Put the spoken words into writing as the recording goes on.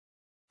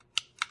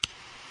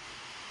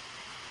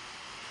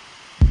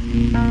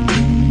Welcome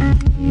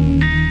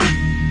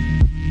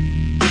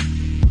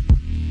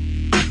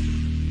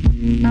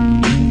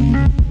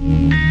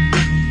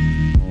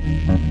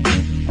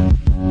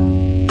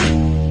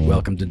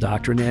to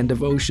Doctrine and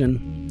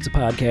Devotion. It's a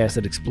podcast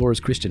that explores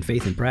Christian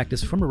faith and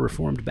practice from a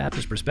Reformed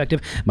Baptist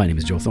perspective. My name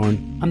is Joe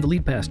Thorne. I'm the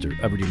lead pastor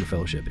of Redeemer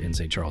Fellowship in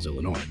St. Charles,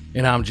 Illinois.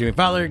 And I'm Jimmy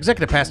Fowler,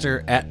 executive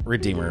pastor at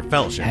Redeemer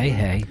Fellowship. Hey,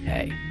 hey,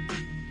 hey.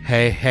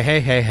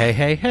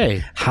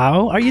 Hey.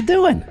 How are you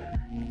doing?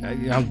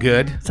 I'm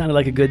good. Sounded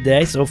like a good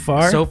day so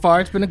far. So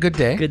far, it's been a good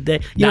day. Good day.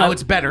 Now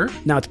it's better.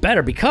 Now it's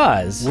better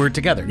because... We're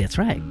together. That's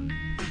right.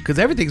 Because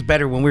everything's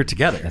better when we're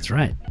together. That's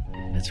right.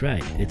 That's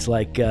right. It's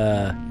like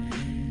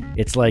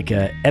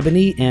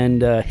ebony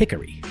and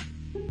hickory.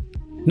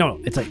 No,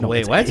 it's like... No,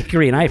 Wait, it's what?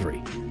 Hickory and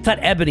ivory. It's not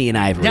ebony and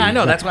ivory. Yeah, I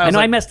know. That's why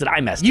I messed it.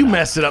 You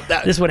messed it up.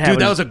 This is what happened.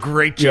 Dude, that was a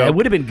great joke. Yeah, it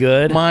would have been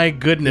good. My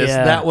goodness,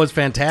 Yeah. that was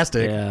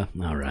fantastic. Yeah,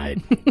 all right,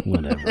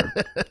 whatever.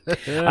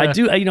 I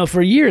do.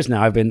 For years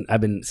now, I've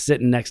been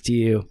sitting next to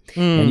you,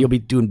 and you'll be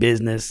doing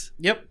business,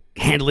 Yep.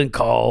 handling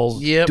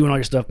calls, Yep. doing all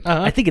your stuff.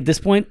 Uh-huh. I think at this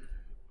point,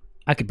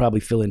 I could probably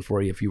fill in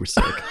for you if you were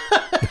sick.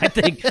 I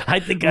think I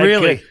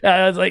Really? could.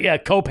 I was like, yeah,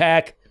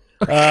 Copac.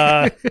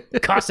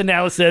 Cost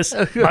analysis,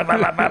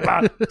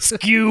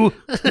 skew.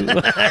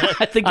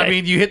 I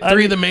mean, you hit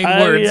three of the main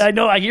words. I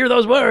know. I hear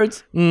those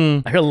words.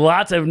 I hear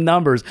lots of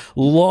numbers,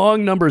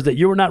 long numbers that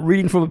you were not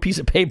reading from a piece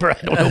of paper. I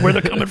don't know where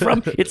they're coming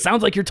from. It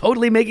sounds like you're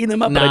totally making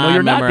them up, but I know Nah,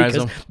 you're not memorize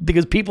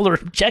because people are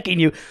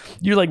checking you.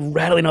 You're like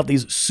rattling off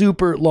these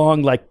super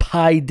long, like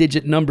pi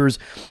digit numbers,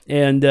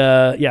 and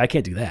I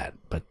can't do that.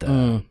 But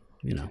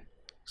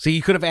So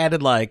you could have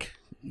added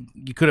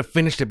you could have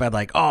finished it by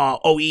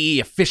OE,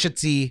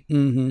 efficiency,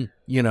 lean.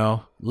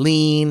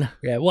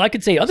 Yeah, well, I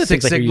could say other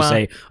Six things I hear you Sigma.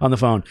 say on the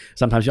phone.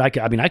 Sometimes I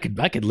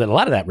could let a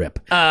lot of that rip.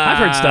 I've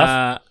heard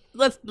stuff.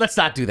 Let's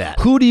not do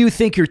that. Who do you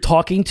think you're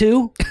talking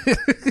to?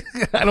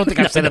 I don't think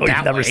I've said it No, that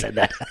you've never way. said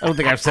that. I don't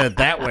think I've said it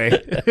that way.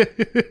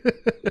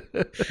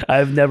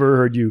 I've never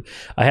heard you.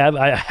 I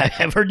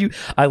have heard you.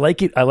 I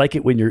like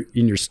it when you're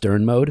in your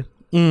stern mode,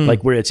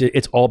 like where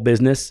it's all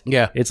business.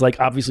 Yeah. It's like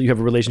obviously you have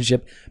a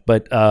relationship,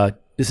 but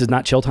this is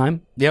not chill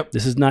time. Yep.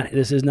 This is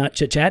not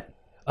chit chat.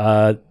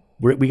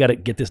 We got to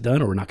get this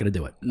done, or we're not going to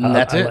do it.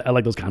 That's it. I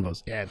like those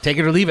combos. Yeah, take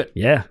it or leave it.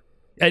 Yeah,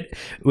 I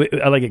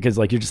like it because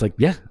you're just like,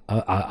 yeah,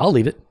 I'll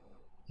leave it.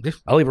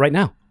 I'll leave it right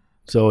now.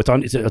 So it's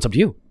up to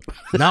you.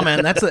 No,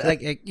 man, that's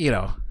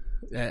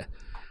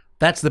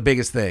that's the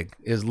biggest thing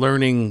is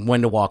learning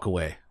when to walk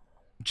away.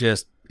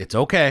 Just it's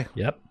okay.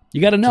 Yep. You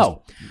got to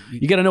know.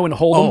 You got to know when to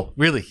hold them. Oh,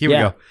 really? Here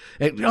Yeah.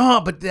 we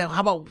go. But how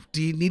about?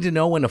 Do you need to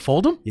know when to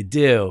fold them? You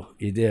do.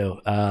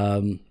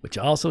 But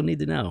you also need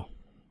to know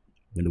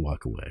when to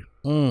walk away.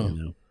 You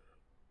know?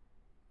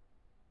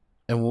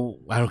 And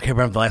I don't care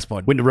about the last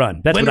one. When to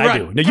run. That's When what to I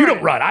run. do. No, you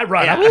don't run. I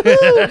run. Yeah.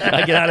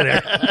 I get out of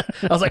there.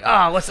 I was like,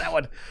 what's that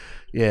one?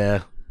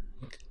 Yeah.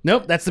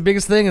 Nope. That's the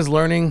biggest thing is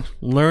learning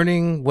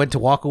when to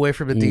walk away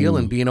from a deal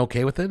and being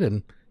okay with it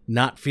and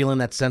not feeling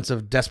that sense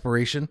of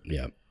desperation.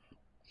 Yeah.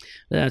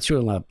 That's true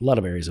in a lot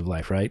of areas of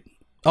life, right?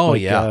 Oh,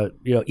 yeah.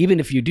 Even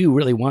if you do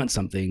really want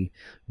something,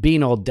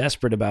 being all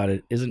desperate about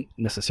it isn't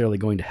necessarily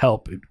going to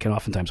help. It can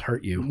oftentimes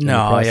hurt you. in the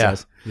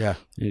process. Yeah.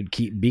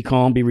 Be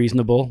calm, be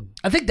reasonable.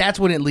 I think that's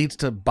when it leads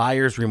to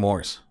buyer's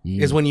remorse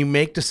is when you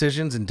make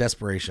decisions in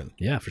desperation.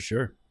 Yeah, for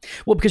sure.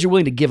 Well, because you're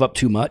willing to give up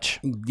too much.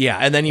 Yeah.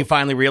 And then you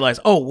finally realize,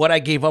 what I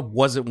gave up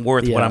wasn't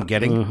worth what I'm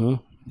getting. Mm-hmm.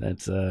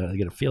 That's I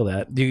got to feel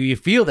that. Do you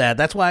feel that?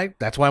 That's why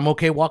I'm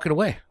okay walking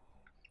away.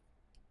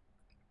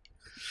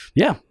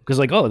 Yeah, because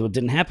it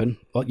didn't happen.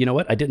 Well, you know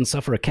what? I didn't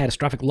suffer a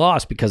catastrophic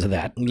loss because of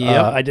that.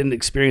 Yep. I didn't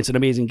experience an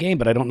amazing game,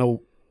 but I don't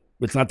know.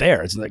 It's not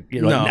there. It's like,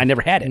 No. I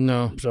never had it.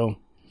 No. So,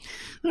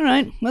 all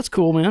right. That's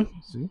cool, man.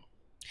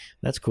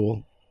 That's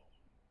cool.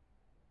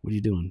 What are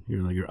you doing?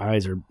 Your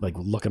eyes are like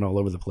looking all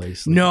over the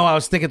place. No, I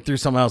was thinking through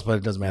something else, but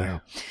it doesn't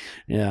matter.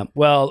 Yeah.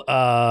 Well,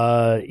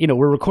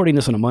 we're recording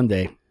this on a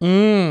Monday.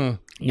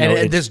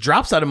 This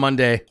drops out of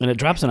Monday. And it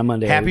drops on a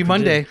Monday. Happy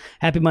Monday.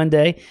 Happy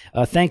Monday.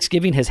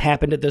 Thanksgiving has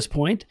happened at this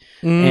point.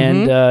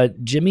 And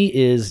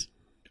Jimmy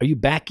are you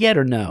back yet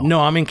or no?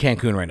 No, I'm in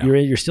Cancun right now.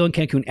 You're still in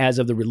Cancun as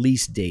of the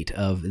release date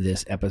of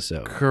this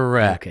episode.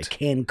 Correct.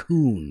 Okay,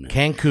 Cancun.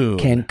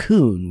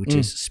 Cancun, which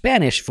is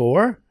Spanish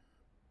for...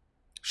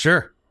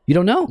 Sure. You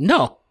don't know?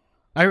 No,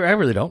 I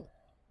really don't.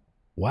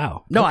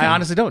 Wow. No, I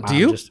honestly don't. Do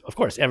you? Of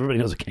course, everybody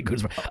knows what Cancun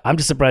is for. I'm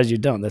just surprised you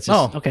don't. That's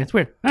just... Okay, it's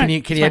weird. All Can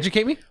right, you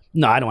educate me?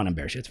 No, I don't want to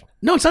embarrass you. It's fine.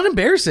 No, it's not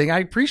embarrassing. I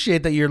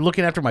appreciate that you're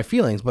looking after my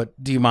feelings, but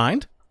do you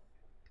mind?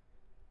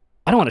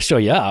 I don't want to show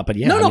you up, but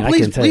yeah. No,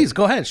 please,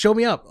 go ahead. Show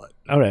me up.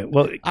 All right,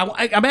 well...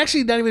 I'm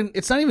actually not even...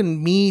 It's not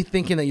even me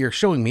thinking that you're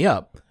showing me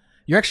up.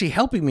 You're actually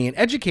helping me and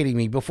educating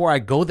me before I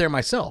go there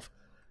myself.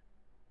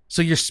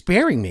 So you're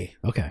sparing me.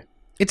 Okay.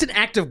 It's an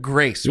act of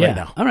grace right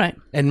now. All right.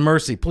 And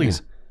mercy, please.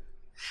 Yeah.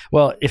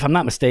 Well, if I'm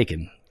not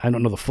mistaken, I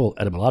don't know the full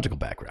etymological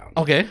background.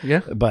 Okay, yeah.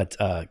 But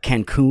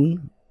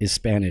Cancun is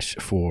Spanish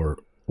for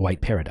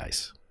white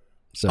paradise.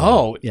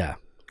 So, yeah.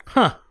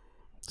 Huh.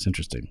 It's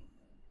interesting.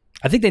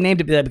 I think they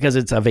named it that because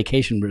it's a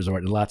vacation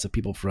resort, and lots of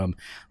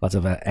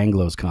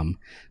Anglos come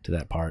to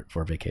that part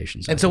for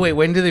vacations. And so wait,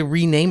 when did they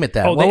rename it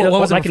that? Oh, what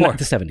was it like before? in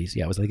the 70s.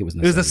 Yeah, I think it was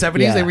in It was the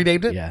 70s they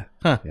renamed it? Yeah.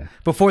 Huh. Yeah.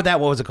 Before that,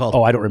 what was it called?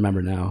 Oh, I don't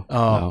remember now. Oh.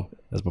 No,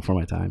 that was before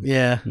my time.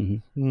 Yeah.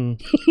 I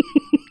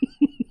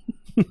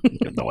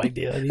have no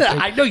idea anything.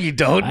 I know you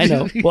don't. I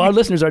know. Well, our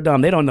listeners are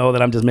dumb. They don't know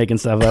that I'm just making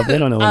stuff up. They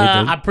don't know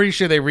anything. I'm pretty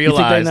sure they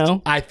realized. You think they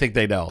know? I think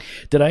they know.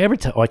 Did I ever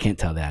tell? Oh, I can't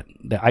tell that.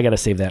 I got to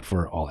save that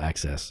for all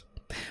access.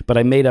 But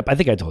I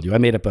think I told you. I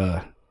made up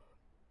a...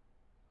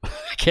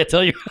 I can't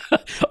tell you.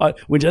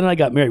 When Jen and I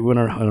got married, we went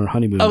on our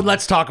honeymoon. Oh,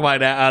 let's talk about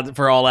that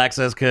for all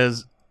access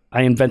because...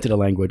 I invented a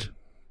language.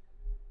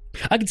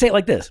 I can say it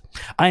like this.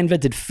 I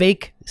invented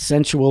fake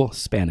sensual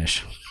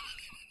Spanish.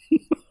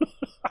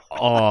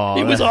 Oh,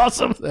 It was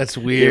awesome. That's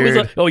It weird.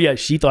 was oh yeah,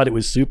 she thought it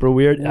was super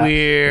weird.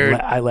 Weird.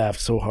 I laughed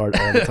so hard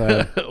all the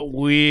time.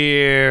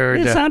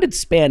 Weird. It sounded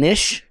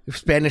Spanish.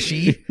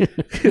 Spanishy.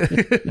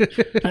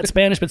 Not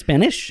Spanish, but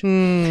Spanish.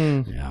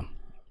 Yeah.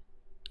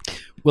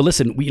 Well,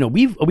 listen,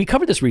 we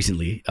covered this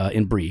recently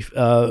in brief.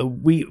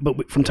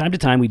 But from time to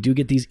time we do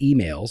get these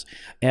emails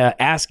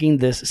asking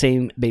this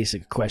same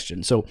basic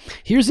question. So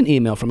here's an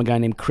email from a guy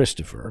named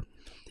Christopher.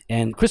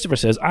 And Christopher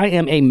says, I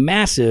am a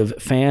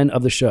massive fan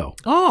of the show.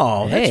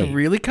 Oh, that's Hey.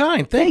 really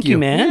kind. Thank you,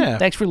 man. Yeah.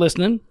 Thanks for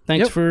listening.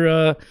 Thanks Yep.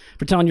 for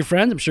telling your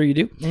friends. I'm sure you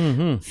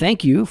do.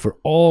 Thank you for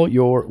all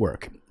your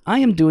work. I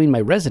am doing my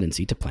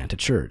residency to plant a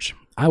church.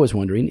 I was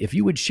wondering if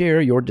you would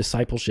share your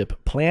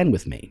discipleship plan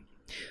with me.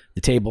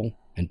 The table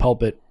and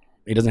pulpit.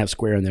 It doesn't have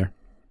square in there,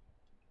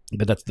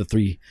 but that's the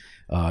 3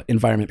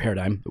 environment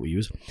paradigm that we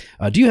use.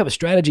 Do you have a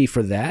strategy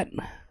for that?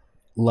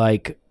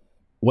 Like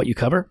what you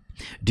cover?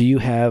 Do you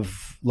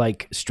have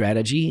like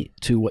strategy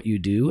to what you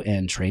do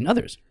and train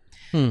others?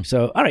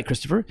 So, all right,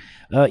 Christopher.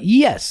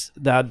 Yes,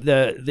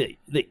 the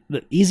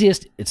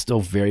easiest. It's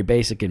still very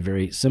basic and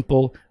very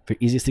simple. The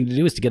easiest thing to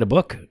do is to get a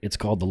book. It's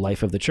called The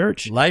Life of the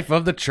Church. Life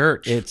of the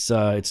Church. It's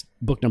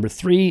book number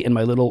 3 in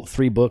my little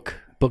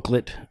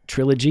 3-booklet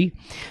trilogy,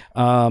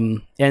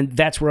 and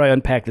that's where I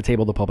unpack the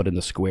table, the pulpit, and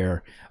the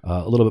square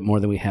a little bit more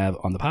than we have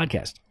on the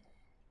podcast.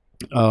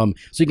 So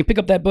you can pick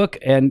up that book,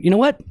 and you know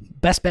what?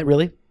 Best bet,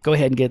 really, go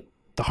ahead and get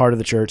The Heart of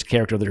the Church,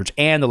 Character of the Church,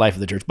 and The Life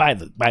of the Church by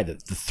the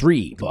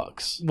 3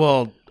 books.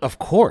 Well, of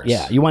course.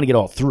 Yeah, you want to get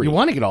all 3. You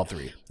want to get all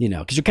 3.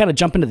 Because you're kind of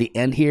jumping to the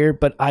end here,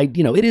 but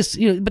it is,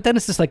 but then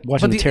it's just like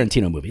watching the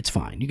Tarantino movie. It's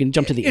fine. You can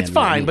jump to the end. It's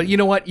fine, but you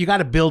know what? You got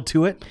to build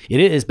to it. It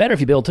is better if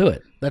you build to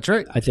it. That's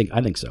right. I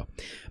think so.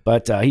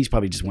 But he's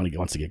probably just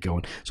wants to get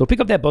going. So pick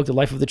up that book, The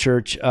Life of the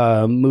Church,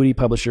 Moody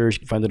Publishers. You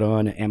can find it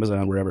on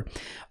Amazon, wherever.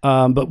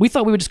 But we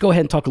thought we would just go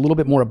ahead and talk a little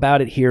bit more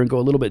about it here and go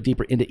a little bit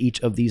deeper into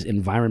each of these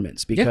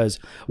environments. Because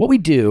what we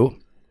do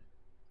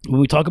when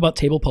we talk about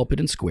table, pulpit,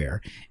 and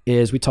square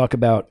is we talk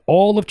about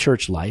all of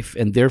church life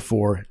and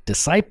therefore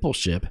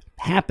discipleship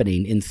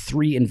happening in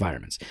 3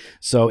 environments.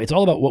 So it's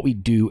all about what we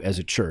do as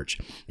a church.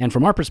 And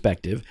from our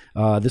perspective,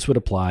 this would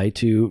apply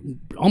to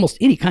almost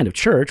any kind of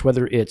church,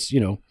 whether it's,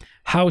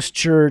 house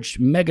church,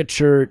 mega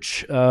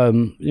church,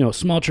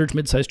 small church,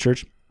 mid-sized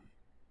church.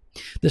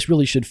 This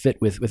really should fit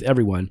with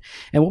everyone.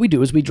 And what we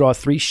do is we draw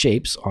 3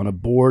 shapes on a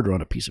board or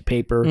on a piece of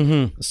paper,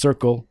 a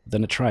circle,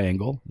 then a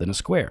triangle, then a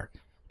square.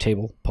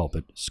 Table,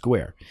 pulpit,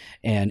 square.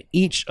 And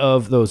each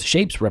of those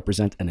shapes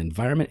represent an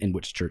environment in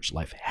which church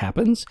life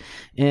happens.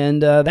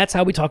 And that's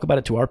how we talk about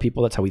it to our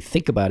people. That's how we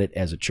think about it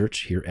as a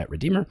church here at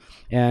Redeemer.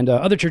 And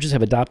other churches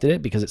have adopted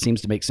it because it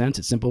seems to make sense.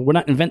 It's simple. We're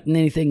not inventing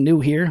anything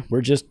new here.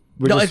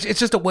 It's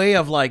just a way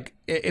of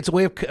it's a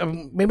way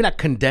of maybe not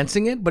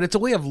condensing it, but it's a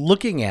way of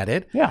looking at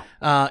it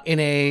in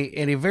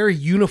a very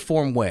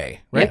uniform way,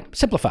 right? Yeah.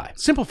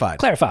 Simplified.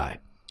 Clarify.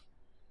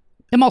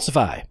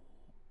 Emulsify.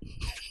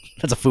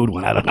 That's a food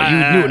one. I don't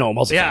know. You know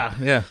emulsify.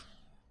 Yeah.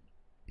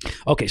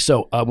 Okay,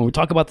 so when we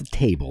talk about the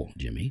table,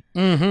 Jimmy,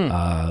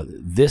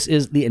 this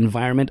is the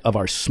environment of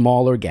our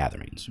smaller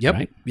gatherings. Yep.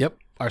 Right? Yep.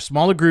 Our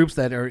smaller groups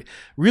that are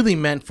really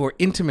meant for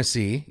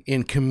intimacy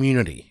in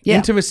community,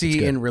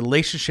 intimacy in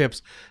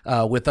relationships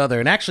with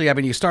other. And actually,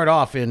 you start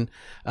off in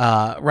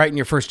right in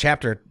your first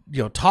chapter,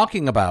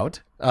 talking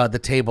about the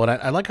table. And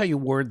I like how you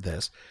word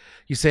this.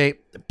 You say,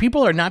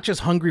 people are not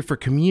just hungry for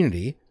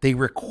community, they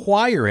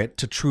require it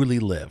to truly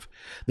live.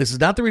 This is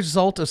not the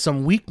result of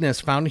some weakness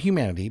found in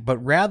humanity,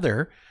 but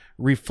rather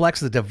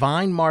reflects the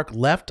divine mark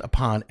left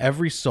upon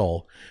every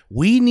soul.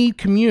 We need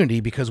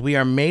community because we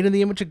are made in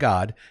the image of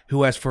God,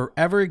 who has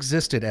forever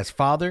existed as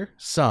Father,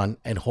 Son,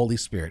 and Holy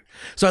Spirit.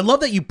 So I love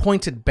that you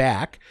pointed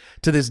back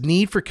to this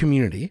need for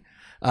community,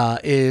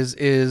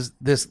 is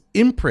this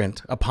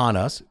imprint upon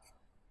us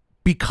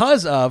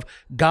because of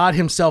God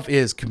himself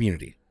is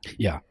community.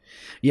 Yeah,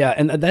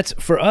 and that's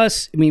for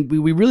us. We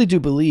really do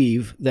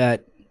believe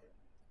that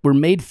we're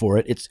made for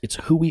it. It's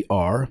who we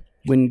are.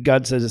 When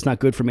God says it's not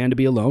good for man to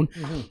be alone,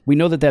 we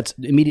know that that's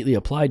immediately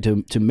applied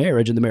to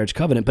marriage and the marriage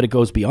covenant, but it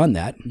goes beyond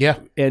that. Yeah.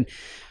 And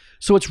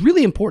so it's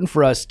really important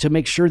for us to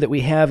make sure that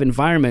we have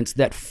environments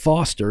that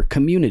foster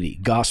community,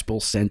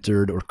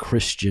 gospel-centered or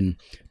Christian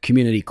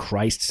community,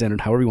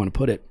 Christ-centered, however you want to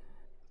put it.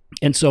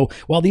 And so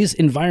while these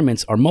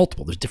environments are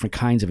multiple, there's different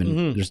kinds of,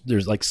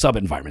 there's like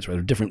sub-environments, right?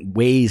 There are different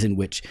ways in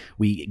which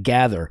we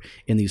gather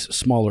in these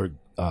smaller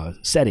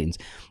settings.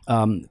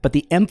 But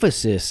the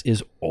emphasis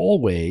is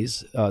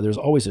always, there's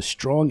always a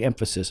strong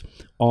emphasis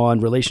on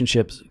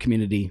relationships,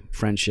 community,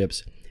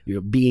 friendships,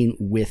 being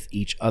with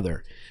each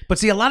other. But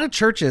see, a lot of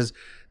churches,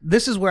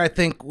 this is where I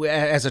think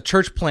as a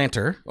church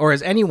planter or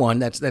as anyone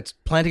that's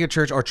planting a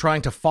church or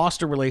trying to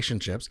foster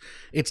relationships,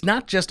 it's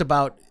not just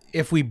about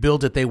if we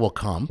build it, they will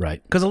come.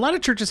 Right. Because a lot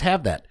of churches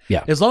have that.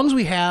 Yeah. As long as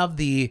we have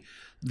the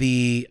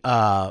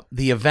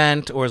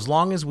event, or as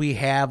long as we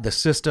have the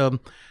system,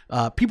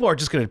 people are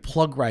just going to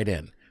plug right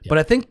in. Yeah. But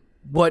I think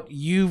what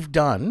you've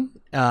done,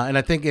 and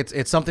I think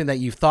it's something that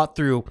you've thought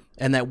through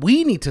and that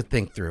we need to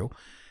think through,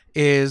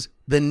 is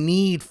the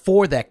need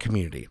for that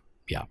community.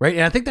 Yeah. Right.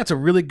 And I think that's a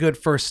really good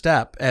first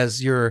step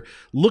as you're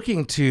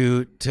looking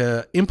to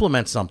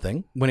implement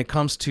something when it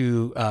comes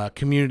to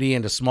community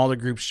and to smaller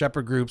groups,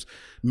 shepherd groups,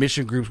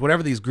 mission groups,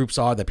 whatever these groups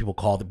are that people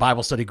call the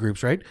Bible study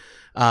groups, right?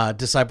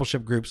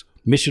 Discipleship groups.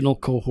 Missional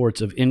cohorts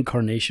of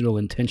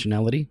incarnational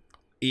intentionality.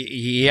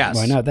 Yes.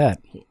 Why not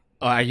that?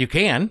 You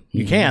can.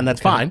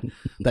 That's fine.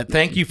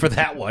 Thank you for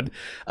that one.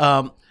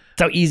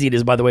 That's how easy it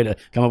is, by the way, to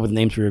come up with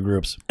names for your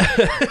groups.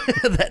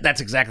 That's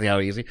exactly how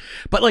easy.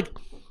 But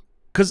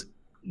because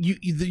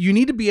you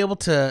need to be able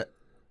to,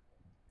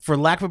 for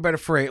lack of a better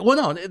phrase, well,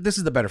 no, this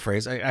is the better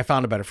phrase. I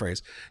found a better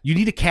phrase. You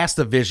need to cast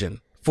a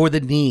vision for the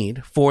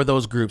need for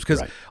those groups.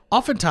 Because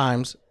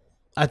oftentimes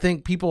I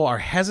think people are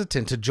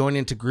hesitant to join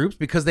into groups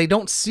because they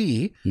don't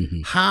see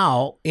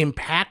how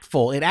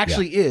impactful it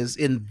actually is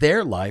in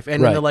their life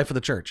and in the life of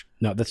the church.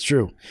 No, that's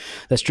true.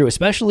 That's true.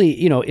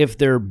 Especially, if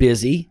they're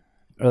busy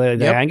or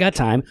they ain't got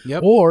time,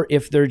 or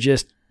if they're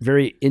just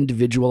very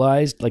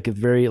individualized, like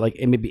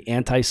maybe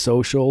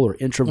antisocial or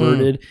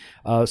introverted.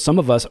 Some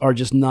of us are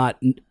just not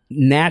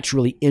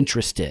naturally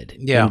interested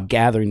in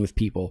gathering with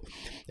people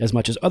as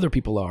much as other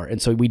people are.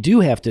 And so we do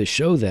have to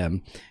show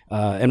them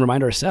and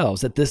remind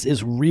ourselves that this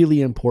is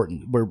really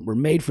important. We're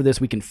made for this.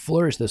 We can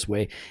flourish this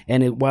way.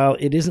 And while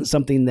it isn't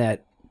something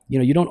that,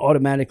 you don't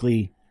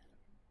automatically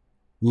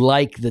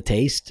like the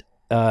taste,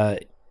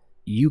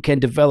 you can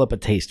develop a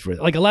taste for it.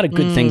 Like a lot of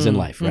good things in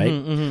life, right?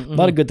 A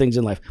lot of good things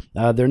in life.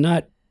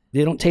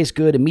 They don't taste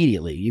good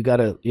immediately. You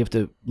have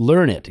to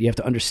learn it. You have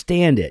to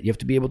understand it. You have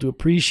to be able to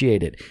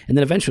appreciate it. And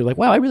then eventually, like,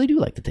 wow, I really do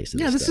like the taste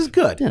of this this stuff. is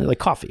good. Yeah, like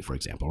coffee, for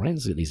example, right?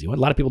 This is an easy one.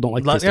 A lot of people don't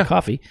like the taste of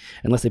coffee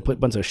unless they put a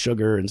bunch of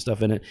sugar and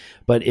stuff in it.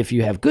 But if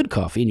you have good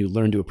coffee and you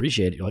learn to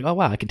appreciate it, you're like, oh,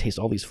 wow, I can taste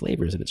all these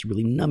flavors and it's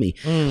really nummy.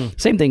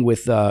 Same thing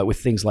with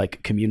things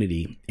like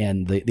community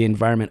and the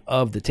environment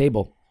of the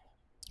table.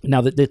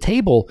 Now, the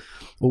table,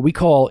 what we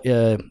call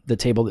the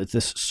table, it's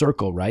this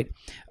circle, right?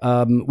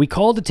 We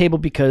call it the table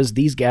because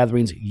these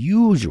gatherings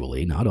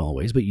usually, not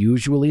always, but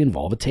usually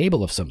involve a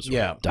table of some sort.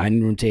 Yeah.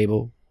 Dining room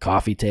table,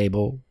 coffee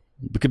table.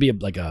 It could be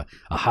like a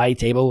high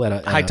table and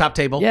a high top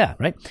table. Yeah,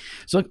 right.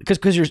 So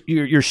because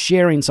you're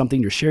sharing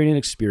something, you're sharing an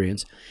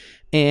experience,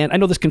 and I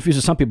know this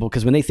confuses some people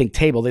because when they think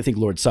table, they think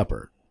Lord's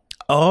Supper.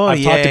 Oh,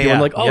 I've talked to people. I'm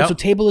like, Yep. So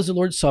table is the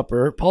Lord's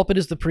Supper, pulpit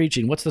is the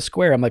preaching. What's the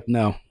square? I'm like,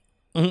 no.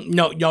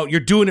 No, you're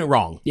doing it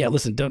wrong. Yeah,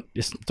 listen, don't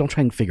try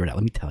and figure it out.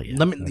 Let me tell you.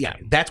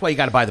 That's why you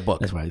got to buy the book.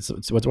 That's why.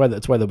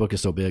 That's why the book is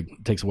so big.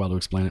 It takes a while to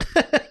explain it.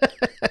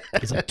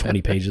 It's like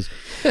 20 pages.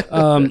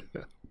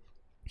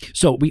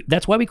 So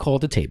that's why we call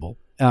it the table.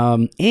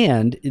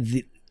 And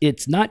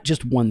it's not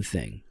just one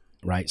thing,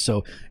 right?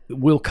 So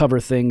we'll cover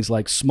things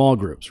like small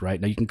groups,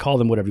 right? Now you can call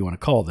them whatever you want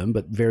to call them,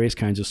 but various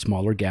kinds of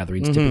smaller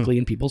gatherings, typically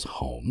in people's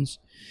homes.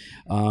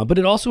 But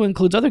it also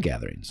includes other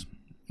gatherings.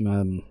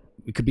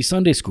 It could be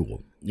Sunday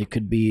school. It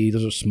could be,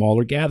 those are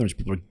smaller gatherings.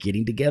 People are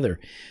getting together.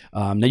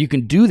 Now you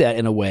can do that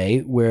in a way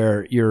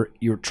where you're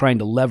trying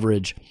to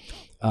leverage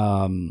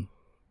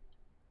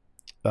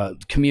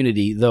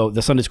community, though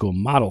the Sunday school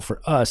model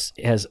for us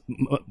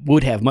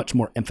would have much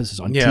more emphasis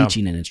on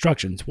teaching and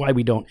instruction. It's why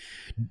we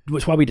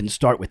didn't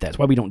start with that. It's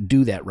why we don't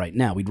do that right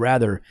now. We'd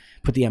rather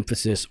put the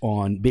emphasis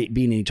on being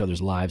in each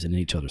other's lives and in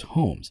each other's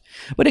homes.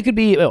 But it could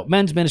be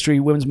men's ministry,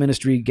 women's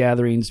ministry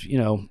gatherings,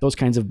 those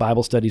kinds of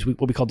Bible studies,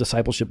 what we call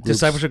discipleship groups.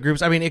 Discipleship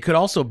groups. I mean, it could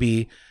also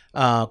be,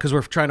 because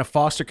we're trying to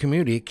foster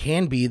community, it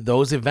can be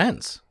those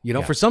events.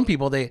 For some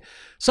people,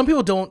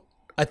 don't,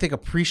 I think,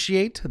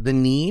 appreciate the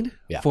need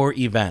for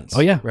events. Oh,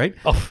 yeah. Right?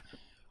 Oh,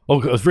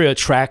 it was very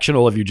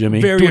attractional of you,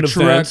 Jimmy. Very doing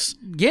events.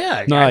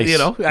 Yeah. Nice.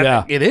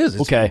 It is.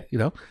 It's, okay.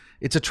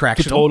 It's attractional.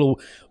 It's a total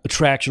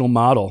attractional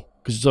model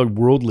because it's so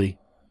worldly.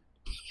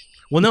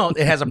 Well, no,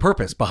 it has a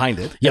purpose behind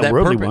it. Yeah,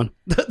 worldly one.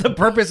 The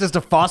purpose is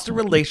to foster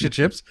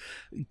relationships,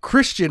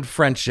 Christian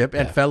friendship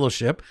and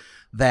fellowship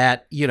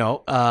that,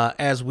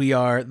 as we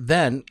are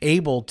then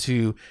able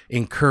to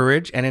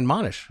encourage and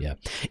admonish. Yeah.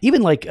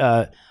 Even like...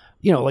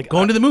 like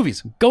going to the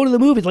movies. Go to the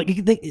movies. Like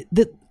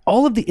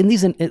all of in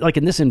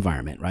this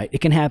environment, right?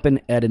 It can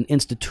happen at an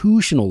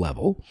institutional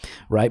level,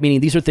 right? Meaning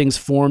these are things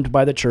formed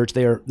by the church.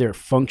 They're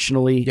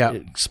functionally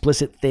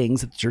explicit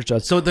things that the church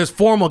does. So there's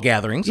formal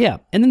gatherings. Yeah.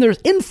 And then there's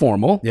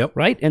informal,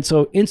 right? And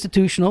so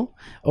institutional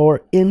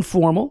or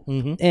informal.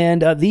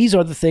 And these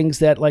are the things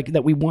that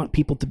we want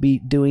people to be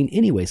doing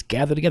anyways.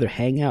 Gather together,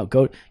 hang out,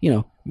 go,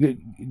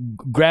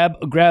 grab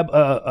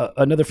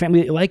another family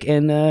that you like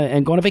and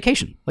go on a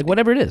vacation, like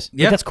whatever it is.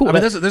 Yeah, that's cool. I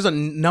mean, there's a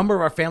number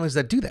of our families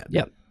that do that.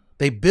 Yeah,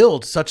 they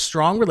build such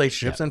strong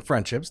relationships and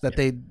friendships that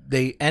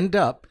they end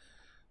up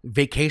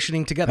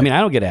vacationing together. I mean, I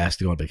don't get asked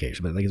to go on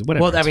vacation, but whatever.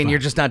 Well, I mean, you're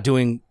just not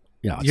doing.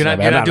 You're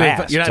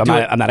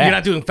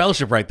not doing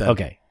fellowship right then.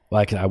 Okay.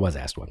 Well, I was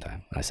asked one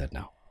time, and I said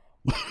no.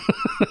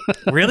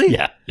 Really?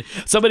 Yeah.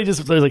 Somebody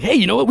just was like, "Hey,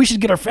 you know what? We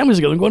should get our families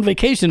together and go on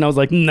vacation." And I was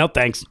like, "No,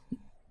 thanks."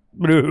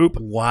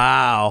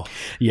 Wow.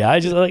 Yeah, I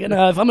just if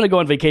I'm going to go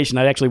on vacation,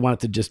 I'd actually want it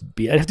to just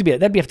be.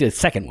 That'd be a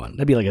second one.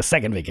 That'd be like a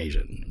second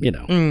vacation.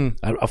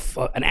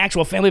 An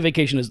actual family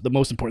vacation is the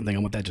most important thing. I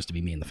want that just to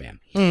be me and the fam.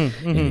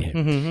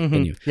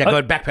 And you. Yeah, go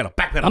ahead. Backpedal.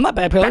 I'm not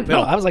backpedaling.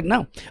 No, I was like,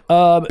 no.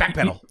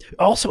 Backpedal.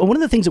 Also, one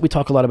of the things that we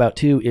talk a lot about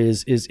too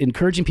is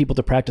encouraging people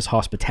to practice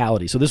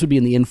hospitality. So this would be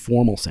in the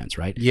informal sense,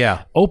 right?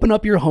 Yeah. Open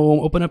up your home,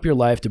 open up your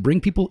life to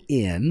bring people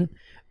in.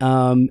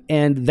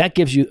 And that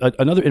gives you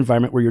another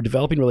environment where you're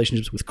developing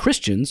relationships with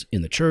Christians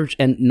in the church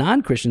and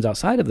non-Christians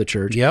outside of the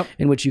church,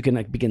 in which you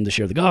can begin to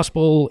share the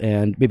gospel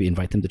and maybe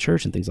invite them to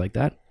church and things like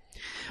that.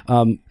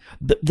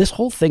 This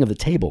whole thing of the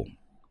table.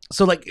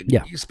 So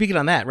speaking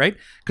on that, right?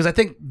 Because I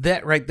think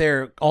that right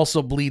there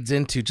also bleeds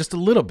into just a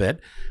little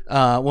bit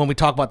when we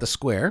talk about the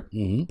square.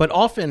 But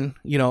often,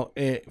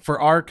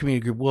 for our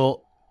community group,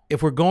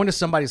 if we're going to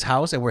somebody's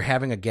house and we're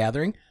having a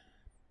gathering,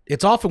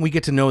 it's often we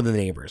get to know the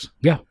neighbors.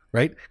 Yeah.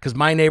 Right? Because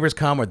my neighbors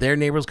come or their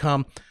neighbors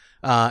come,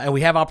 and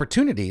we have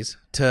opportunities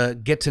to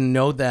get to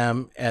know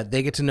them.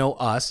 They get to know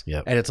us.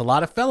 Yep. And it's a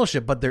lot of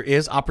fellowship, but there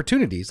is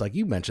opportunities, like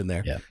you mentioned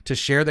there, to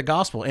share the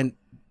gospel and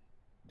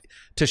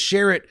to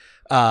share it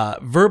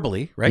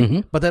verbally,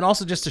 right? But then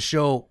also just to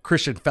show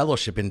Christian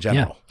fellowship in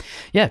general.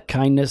 Yeah.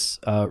 Kindness,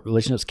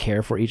 relationships,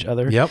 care for each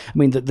other. Yep. I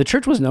mean, the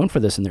church was known for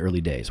this in the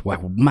early days.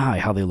 Wow,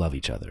 how they love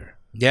each other.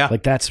 Yeah.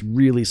 Like that's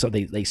really so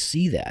they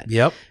see that.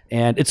 Yep.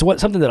 And it's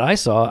something that I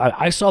saw.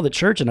 I saw the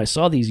church and I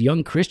saw these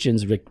young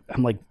Christians.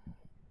 I'm like,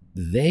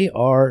 they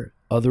are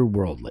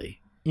otherworldly.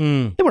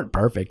 They weren't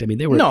perfect. I mean,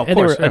 they were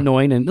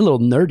annoying and a little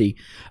nerdy,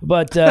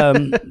 but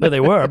they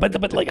were. But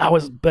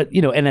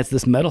and as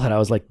this metalhead, I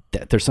was like,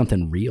 there's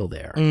something real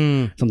there,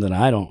 something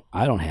I don't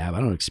have. I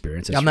don't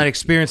experience it. I'm not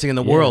experiencing in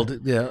the world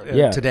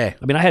today.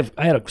 I mean, I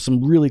had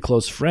some really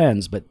close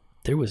friends, but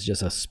there was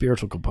just a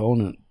spiritual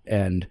component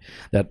and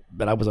that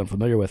I was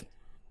unfamiliar with.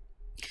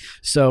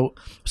 So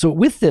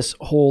with this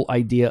whole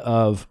idea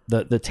of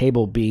the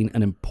table being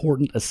an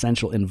important,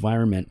 essential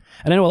environment,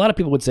 and I know a lot of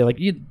people would say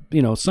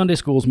Sunday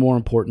school is more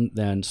important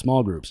than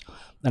small groups,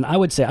 and I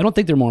would say I don't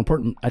think they're more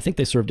important. I think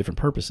they serve different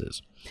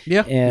purposes.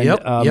 Yeah.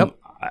 And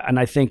and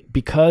I think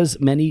because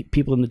many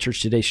people in the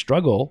church today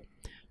struggle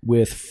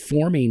with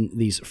forming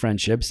these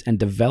friendships and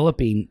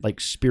developing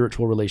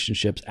spiritual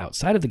relationships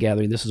outside of the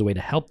gathering, this is a way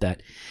to help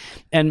that.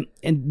 And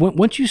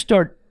once you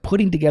start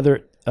putting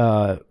together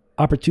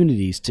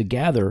opportunities to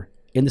gather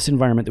in this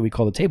environment that we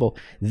call the table,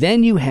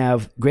 then you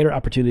have greater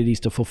opportunities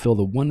to fulfill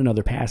the one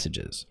another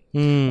passages.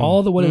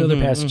 All the one another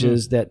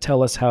passages that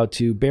tell us how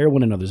to bear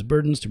one another's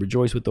burdens, to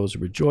rejoice with those who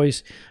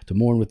rejoice, to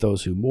mourn with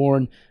those who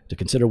mourn, to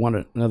consider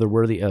one another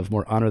worthy of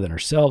more honor than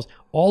ourselves.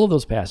 All of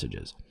those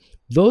passages,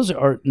 those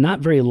are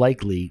not very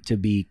likely to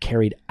be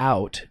carried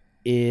out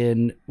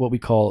in what we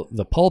call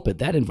the pulpit,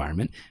 that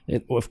environment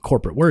of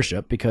corporate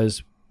worship,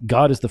 because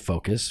God is the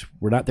focus.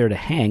 We're not there to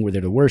hang. We're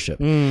there to worship.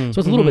 So it's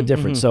a little bit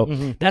different. So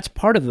that's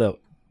part of the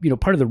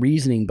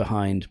reasoning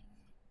behind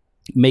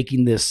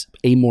making this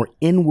a more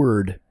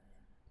inward,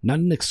 not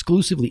an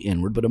exclusively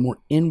inward, but a more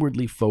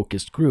inwardly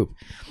focused group.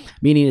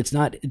 Meaning it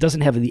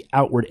doesn't have the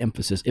outward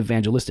emphasis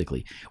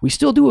evangelistically. We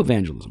still do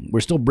evangelism.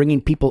 We're still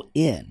bringing people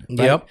in.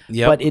 Right?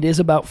 Yep. But it is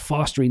about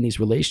fostering these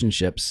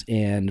relationships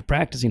and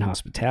practicing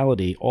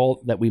hospitality,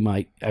 all that we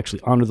might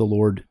actually honor the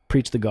Lord,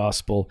 preach the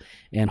gospel,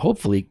 and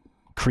hopefully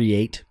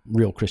create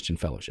real Christian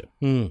fellowship.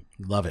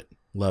 Love it.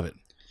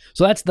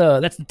 So that's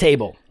the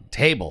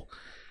table.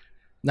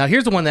 Now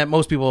here's the one that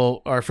most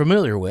people are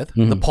familiar with: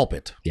 the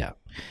pulpit. Yeah,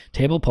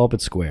 table,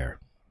 pulpit, square.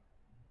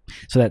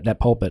 So that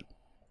pulpit,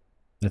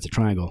 that's a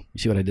triangle. You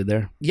see what I did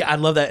there? Yeah, I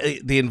love that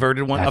the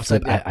inverted one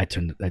upside down. I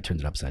turned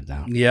it upside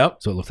down. Yep.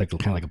 So it looks kind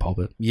of like a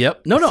pulpit.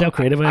 Yep. No. See how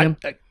creative I am.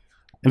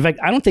 In fact,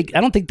 I don't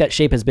think that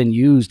shape has been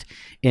used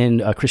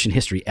in Christian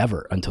history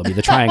ever until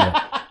the triangle.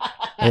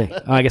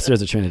 I guess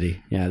there's a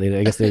Trinity. Yeah,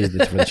 I guess they used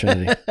it for the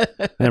Trinity.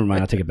 Never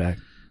mind, I'll take it back.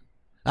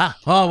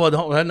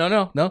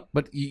 No.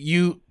 But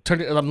you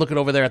turned it. I'm looking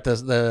over there at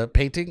the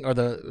painting or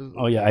the.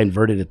 Oh yeah, I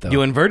inverted it though.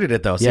 You inverted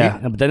it though. See? Yeah,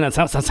 but then that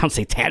sounds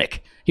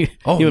satanic. You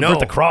invert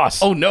the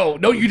cross. Oh no,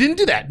 you didn't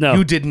do that. No,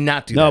 you did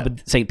not do that. No,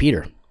 but Saint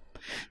Peter.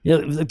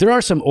 Yeah, there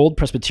are some old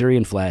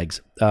Presbyterian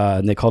flags,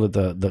 and they called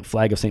it the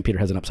flag of St. Peter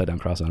has an upside down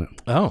cross on it.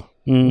 Oh.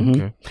 Mm-hmm.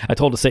 Okay. I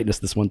told a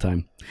Satanist this one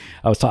time.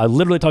 I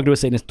literally talked to a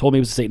Satanist, told me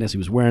he was a Satanist. He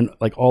was wearing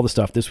like all the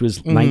stuff. This was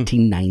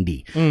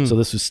 1990. So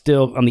this was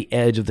still on the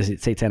edge of the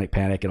satanic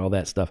panic and all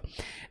that stuff.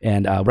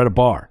 And we're at a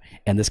bar,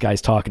 and this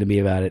guy's talking to me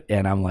about it.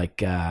 And I'm like,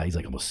 he's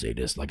like, I'm a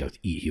Satanist, like I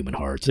eat human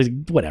hearts.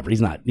 Like, whatever.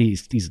 He's not.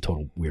 He's a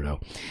total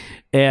weirdo.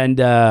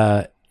 And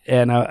I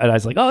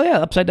was like, oh yeah,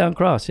 upside down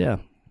cross. Yeah.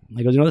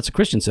 I go, that's a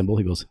Christian symbol.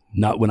 He goes,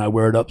 not when I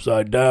wear it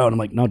upside down. I'm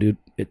like, no, dude.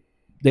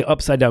 The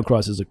upside down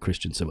cross is a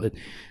Christian symbol.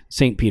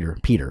 St. Peter,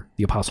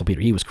 the Apostle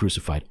Peter, he was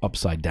crucified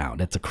upside down.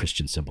 That's a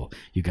Christian symbol.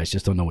 You guys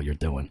just don't know what you're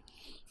doing.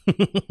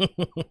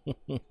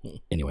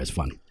 Anyway, it's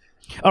fun.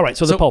 All right,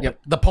 so the pulpit.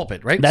 The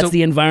pulpit, right? That's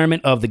the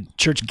environment of the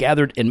church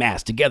gathered en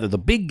masse together, the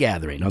big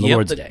gathering on the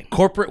Lord's Day.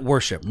 Corporate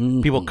worship.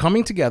 Mm-hmm. People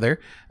coming together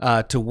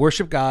to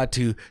worship God,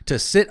 to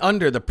sit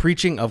under the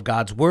preaching of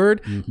God's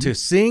word, to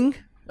sing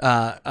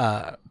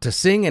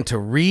and to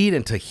read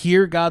and to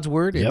hear God's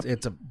word.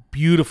 It's a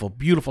beautiful,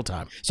 beautiful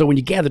time. So when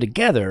you gather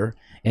together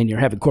and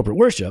you're having corporate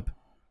worship,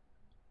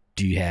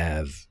 do you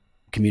have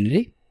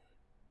community?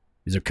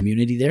 Is there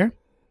community there?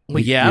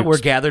 Well, we're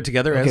gathered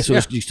together. Okay, so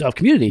you still have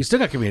community. You still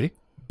got community.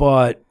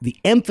 But the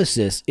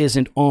emphasis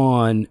isn't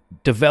on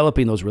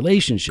developing those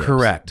relationships.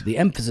 Correct. The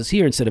emphasis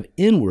here, instead of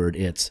inward,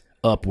 it's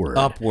upward.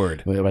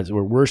 Upward.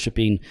 We're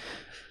worshiping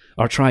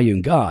our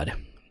triune God.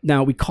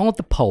 Now, we call it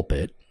the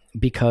pulpit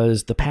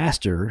because the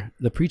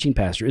preaching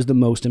pastor, is the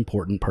most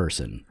important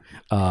person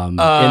in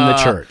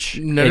the church.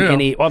 In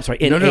any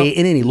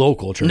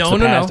local church. No.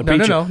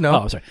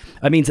 Oh, I'm sorry.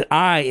 That means that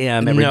I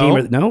am a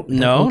redeemer.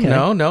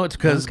 No. It's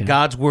because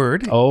God's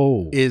word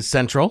is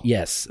central.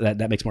 Yes,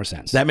 that makes more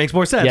sense. That makes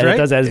more sense, right? That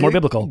does. That is more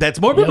biblical. That's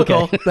more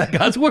biblical. Okay. That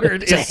God's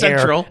word is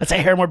central. That's a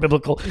hair more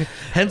biblical.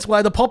 Hence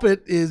why the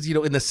pulpit is,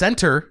 in the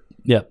center.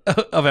 Yep.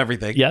 Of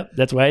everything. Yep.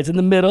 That's why it's in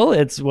the middle.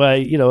 It's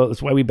why,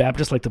 that's why we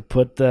Baptists like to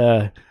put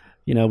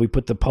we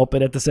put the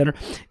pulpit at the center.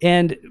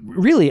 And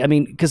really, I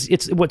mean, because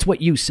it's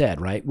what you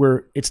said, right?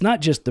 It's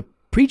not just the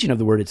preaching of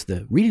the word, it's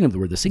the reading of the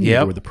word, the singing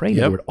of the word, the praying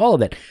of the word, all of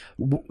that.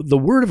 The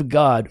word of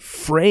God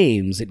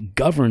frames, it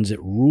governs,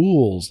 it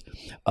rules,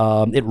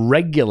 it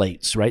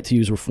regulates, right? To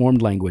use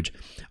Reformed language,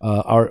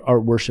 our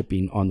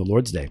worshiping on the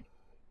Lord's Day.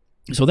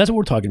 So that's what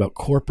we're talking about,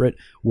 corporate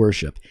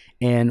worship.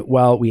 And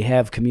while we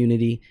have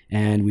community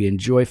and we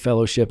enjoy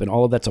fellowship and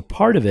all of that's a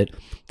part of it,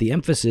 the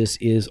emphasis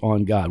is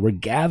on God. We're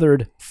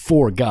gathered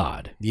for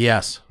God.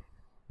 Yes.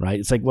 Right?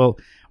 It's like, well,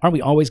 aren't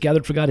we always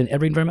gathered for God in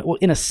every environment? Well,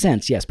 in a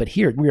sense, yes. But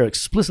here we are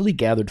explicitly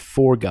gathered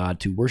for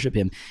God to worship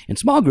him. In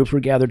small groups,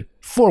 we're gathered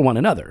for one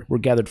another. We're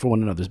gathered for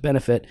one another's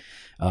benefit,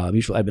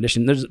 mutual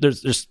admonition.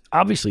 There's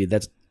obviously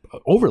that's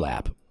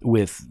overlap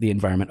with the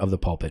environment of the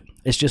pulpit.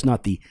 It's just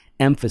not the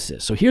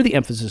emphasis. So here the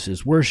emphasis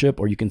is worship,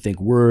 or you can think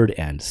word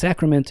and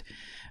sacrament.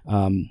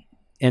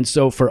 And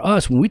so for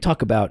us, when we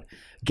talk about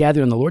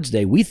gathering on the Lord's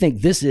Day, we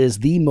think this is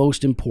the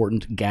most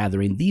important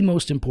gathering, the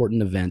most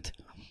important event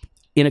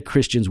in a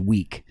Christian's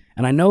week.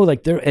 And I know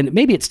and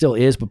maybe it still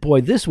is, but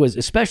boy, this was,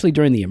 especially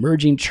during the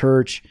emerging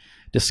church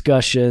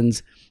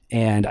discussions,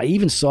 and I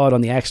even saw it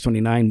on the Acts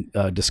 29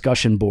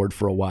 discussion board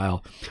for a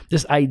while,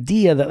 this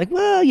idea that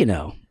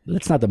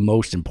that's not the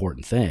most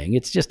important thing.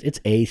 It's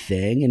a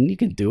thing, and you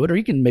can do it, or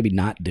you can maybe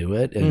not do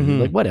it,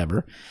 and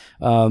whatever.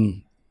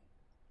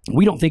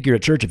 We don't think you're a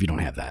church if you don't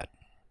have that.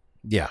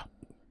 Yeah.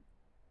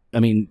 I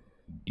mean,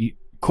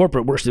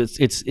 corporate worship,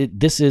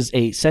 this is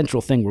a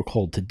central thing we're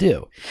called to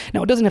do.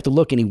 Now, it doesn't have to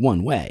look any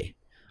one way.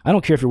 I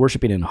don't care if you're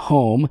worshiping in a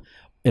home,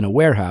 in a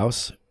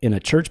warehouse, in a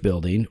church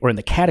building, or in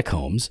the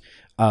catacombs.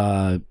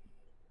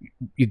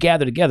 You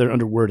gather together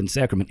under word and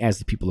sacrament as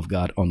the people of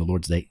God on the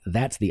Lord's Day.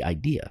 That's the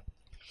idea.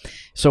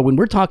 So when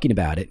we're talking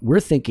about it, we're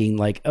thinking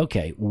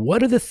okay,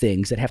 what are the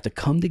things that have to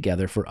come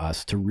together for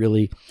us to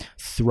really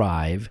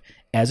thrive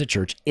as a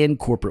church in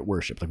corporate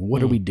worship?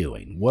 What are we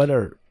doing? What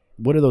are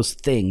those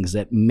things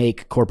that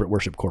make corporate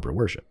worship?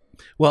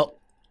 Well,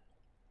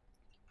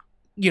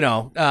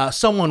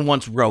 someone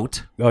once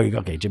wrote. Oh,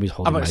 okay. Jimmy's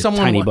holding my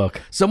tiny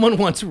book. Someone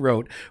once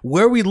wrote,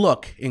 where we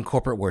look in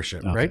corporate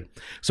worship, right?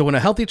 So when a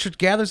healthy church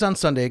gathers on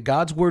Sunday,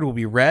 God's word will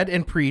be read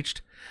and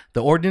preached.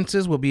 The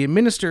ordinances will be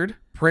administered.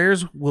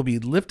 Prayers will be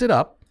lifted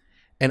up.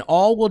 And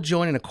all will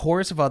join in a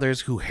chorus of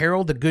others who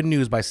herald the good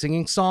news by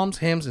singing psalms,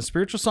 hymns, and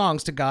spiritual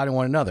songs to God and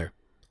one another.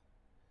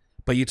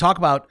 But you talk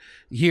about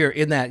here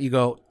in that, you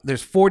go,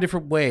 there's 4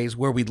 different ways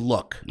where we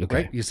look,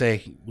 right? You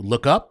say,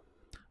 look up,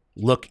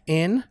 look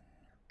in,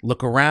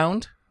 look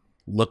around,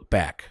 look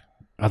back.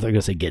 I thought you were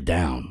going to say get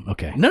down.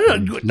 Okay. No.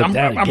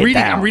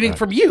 I'm reading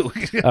from you.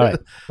 All right.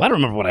 Well, I don't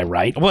remember what I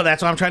write. Well,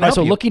 that's what I'm trying to help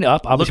you. So looking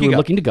up, obviously we're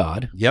looking to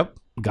God. Yep.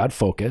 God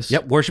focus.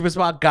 Yep. Worship is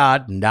about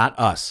God, not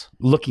us.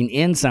 Looking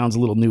in sounds a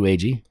little new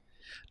agey.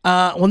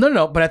 Well,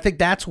 no. But I think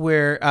that's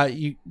where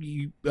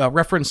you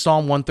reference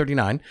Psalm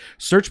 139.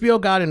 Search me, O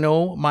God, and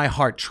know my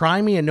heart.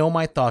 Try me and know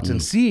my thoughts,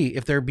 and see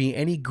if there be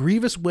any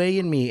grievous way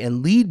in me,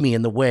 and lead me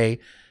in the way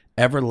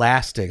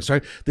everlasting.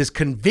 So this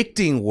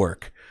convicting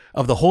work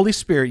of the Holy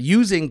Spirit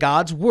using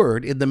God's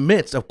word in the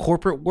midst of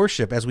corporate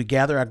worship as we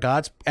gather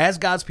as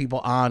God's people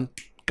on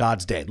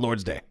God's day,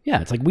 Lord's Day.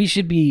 Yeah, it's like we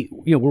should be,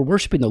 we're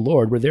worshiping the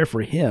Lord. We're there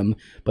for him,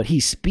 but he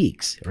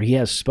speaks, or he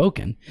has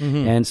spoken.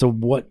 And so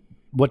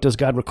what does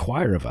God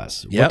require of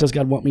us? Yep. What does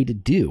God want me to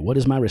do? What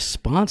is my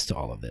response to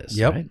all of this?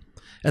 Yep. Right?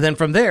 And then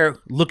from there,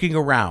 looking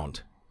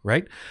around,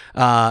 right?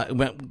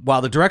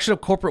 While the direction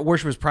of corporate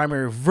worship is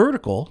primarily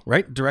vertical,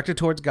 right, directed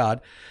towards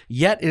God,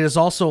 yet it is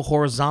also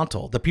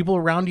horizontal. The people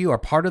around you are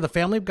part of the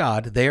family of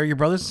God. They are your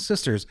brothers and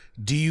sisters.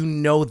 Do you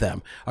know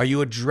them? Are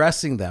you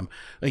addressing them?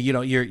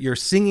 You're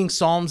singing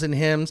psalms and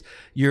hymns.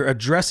 You're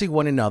addressing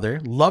one another,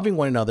 loving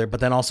one another,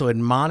 but then also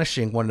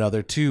admonishing one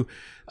another to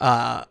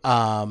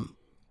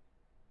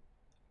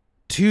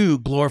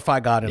glorify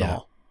God in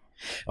all.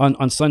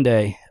 On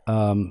Sunday,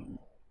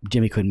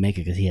 Jimmy couldn't make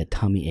it because he had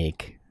tummy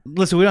ache.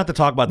 Listen, we don't have to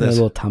talk about this. A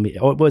little tummy.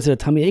 Oh, was it a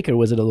tummy ache or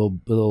was it a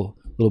little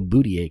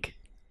booty ache?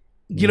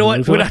 You know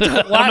what? I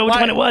don't know which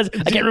one it was.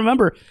 I can't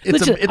remember. I'm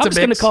just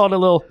going to call it a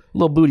little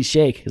booty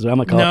shake. Is what I'm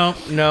going to call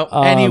it. No.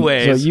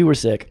 Anyways, so you were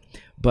sick,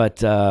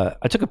 but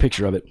I took a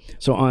picture of it.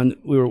 So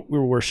we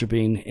were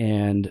worshiping,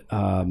 and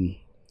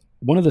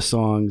one of the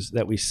songs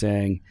that we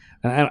sang.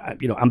 And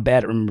I'm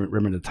bad at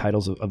remembering the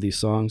titles of these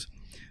songs,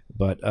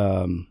 but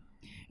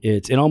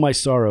it's "In All My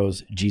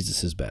Sorrows,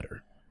 Jesus is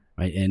Better."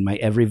 Right? In my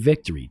every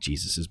victory,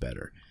 Jesus is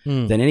better.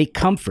 Than any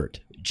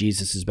comfort,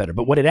 Jesus is better.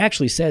 But what it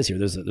actually says here,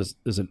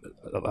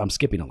 I'm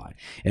skipping a line.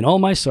 In all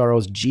my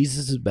sorrows,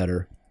 Jesus is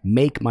better.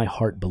 Make my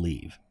heart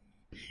believe.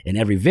 In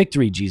every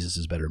victory, Jesus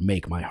is better.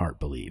 Make my heart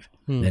believe.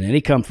 Than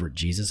any comfort,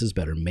 Jesus is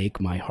better. Make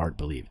my heart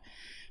believe.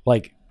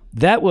 Like,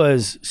 that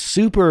was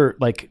super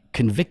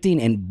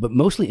convicting but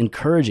mostly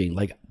encouraging.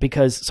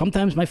 Because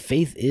sometimes my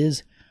faith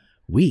is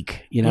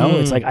weak.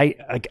 It's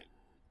like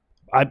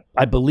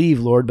I believe,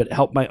 Lord, but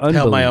help my unbelief.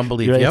 Help my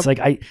unbelief. Yep. It's like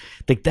I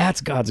think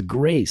that's God's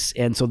grace,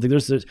 and so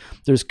there's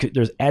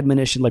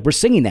admonition. Like, we're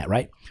singing that,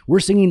 right? We're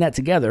singing that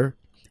together,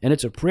 and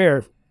it's a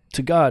prayer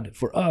to God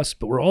for us.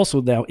 But we're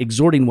also now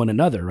exhorting one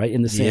another, right,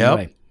 in the same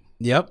way.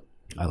 Yep.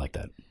 I like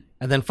that.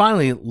 And then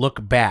finally,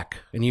 look back,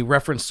 and you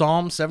reference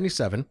Psalm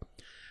 77.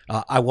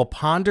 I will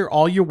ponder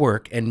all your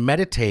work and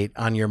meditate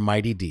on your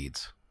mighty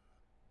deeds.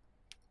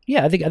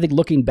 Yeah, I think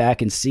looking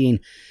back and seeing,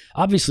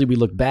 obviously we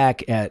look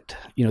back at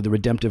the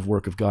redemptive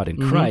work of God in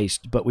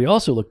Christ, but we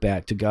also look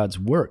back to God's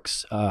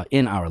works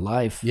in our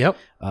life,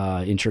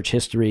 in church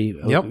history.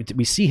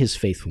 We see his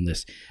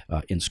faithfulness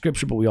in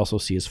Scripture, but we also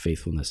see his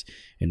faithfulness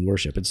in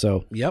worship. And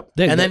so,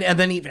 and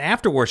then even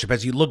after worship,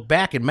 as you look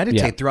back and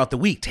meditate throughout the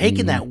week,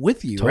 taking that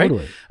with you,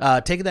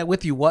 right? Taking that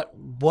with you,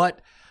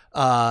 what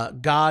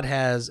God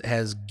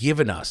has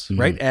given us,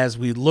 right? As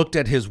we looked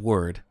at his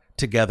word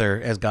together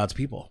as God's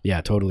people.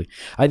 Yeah, totally.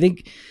 I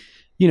think,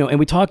 and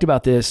we talked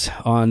about this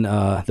on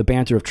the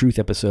Banter of Truth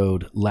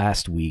episode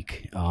last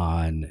week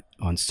on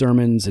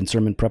sermons and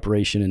sermon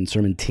preparation and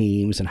sermon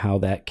teams and how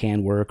that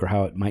can work or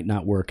how it might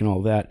not work and all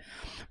of that.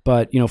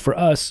 But, for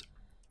us,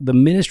 the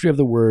ministry of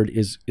the word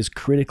is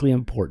critically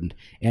important.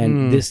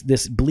 And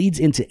this bleeds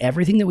into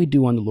everything that we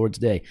do on the Lord's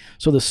Day.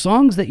 So the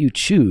songs that you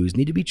choose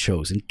need to be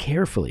chosen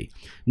carefully,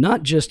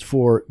 not just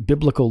for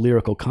biblical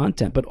lyrical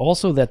content, but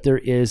also that there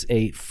is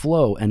a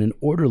flow and an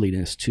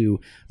orderliness to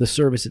the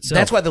service itself.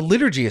 That's why the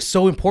liturgy is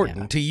so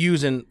important to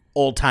use an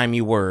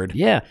old-timey word.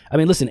 Yeah. I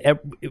mean, listen,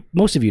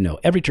 most of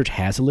every church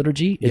has a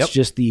liturgy. It's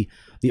just the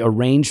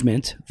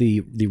arrangement,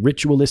 the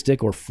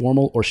ritualistic or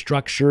formal or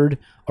structured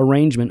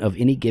arrangement of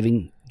any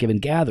given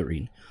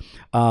gathering.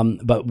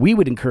 But we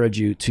would encourage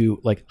you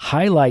to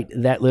highlight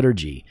that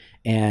liturgy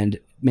and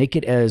make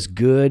it as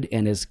good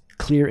and as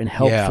clear and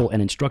helpful and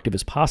instructive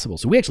as possible.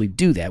 So we actually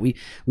do that.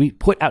 We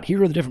put out,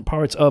 here are the different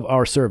parts of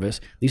our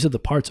service. These are the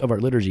parts of our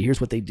liturgy. Here's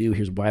what they do.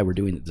 Here's why we're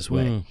doing it this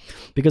way.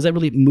 Because that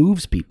really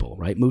moves people,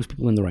 right? Moves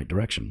people in the right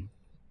direction.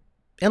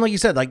 And like you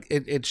said,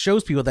 it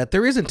shows people that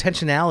there is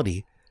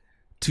intentionality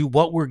to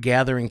what we're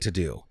gathering to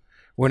do.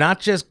 We're not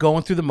just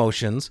going through the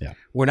motions. Yeah.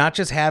 We're not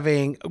just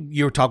having,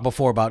 you were talking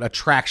before about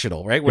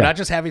attractional, right? We're not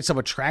just having some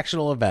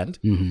attractional event,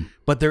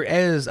 but there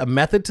is a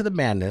method to the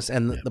madness,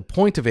 and the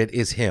point of it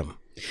is him.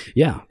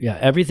 Yeah.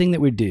 Everything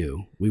that we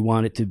do, we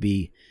want it to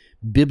be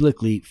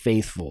biblically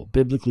faithful,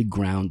 biblically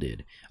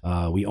grounded.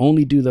 We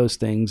only do those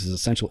things as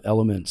essential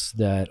elements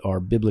that are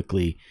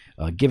biblically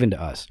given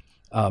to us.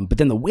 But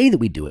then the way that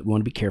we do it, we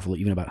want to be careful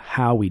even about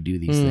how we do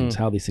these things,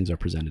 how these things are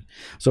presented.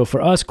 So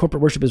for us,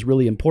 corporate worship is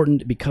really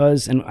important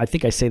because, and I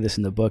think I say this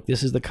in the book,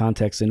 this is the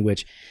context in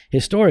which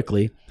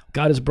historically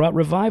God has brought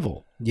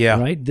revival.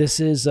 Yeah. Right? This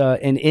is,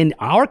 and in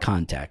our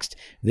context,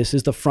 this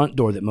is the front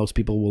door that most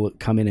people will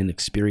come in and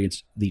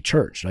experience the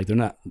church. Like, they're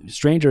not,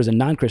 strangers and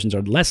non-Christians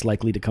are less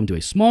likely to come to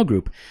a small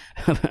group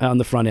on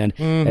the front end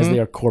as they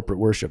are corporate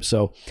worship.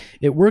 So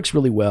it works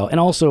really well. And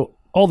also,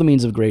 all the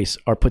means of grace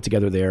are put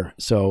together there.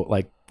 So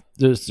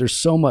there's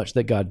so much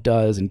that God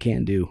does and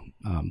can do.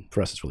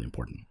 For us, it's really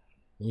important.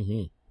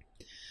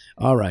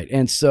 All right.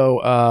 And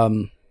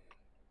so,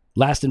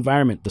 last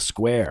environment, the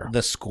square.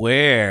 The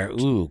square.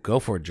 Ooh, go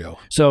for it, Joe.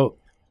 So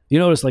you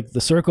notice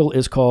the circle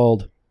is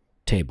called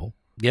table.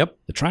 Yep.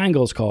 The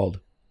triangle is called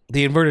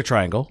The inverted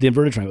triangle. The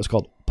inverted triangle is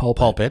called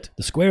pulpit.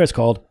 The square is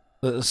called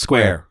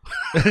square.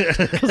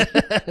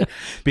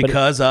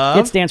 Because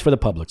it stands for the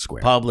public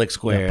square. Public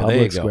square. Yeah,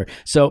 public square.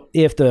 So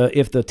if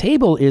the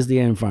table is the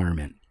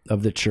environment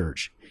of the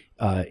church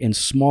in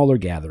smaller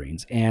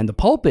gatherings, and the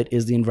pulpit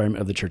is the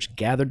environment of the church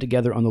gathered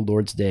together on the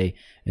Lord's Day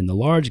in the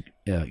large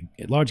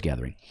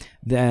gathering,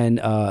 then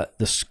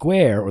the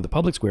square or the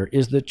public square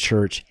is the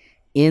church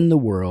in the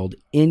world,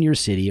 in your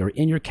city or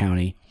in your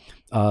county,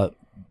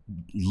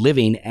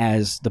 living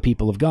as the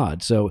people of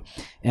God. So,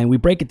 and we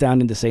break it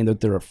down into saying that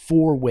there are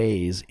 4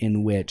 ways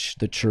in which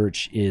the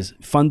church is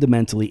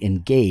fundamentally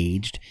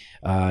engaged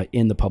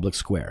in the public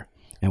square.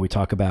 And we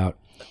talk about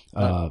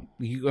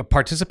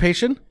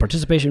participation,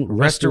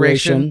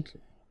 restoration,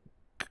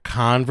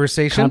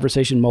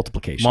 conversation,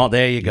 multiplication.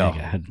 There you go.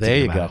 There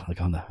you go. Like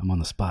I'm on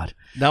the spot.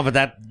 No, but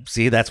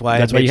that's why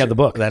you have the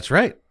book. That's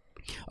right.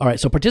 All right,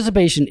 so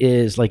participation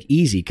is like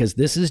easy because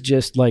this is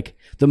just like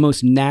the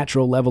most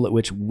natural level at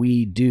which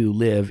we do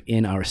live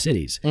in our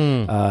cities.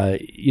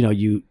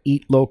 You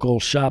eat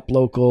local, shop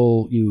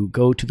local, you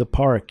go to the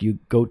park, you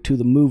go to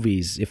the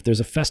movies. If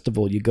there's a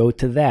festival, you go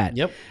to that.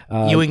 Yep.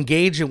 You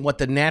engage in what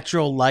the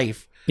natural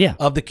life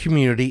of the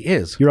community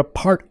is. You're a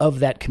part of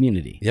that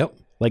community. Yep.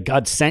 Like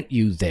God sent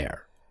you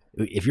there.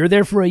 If you're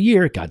there for a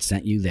year, God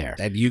sent you there.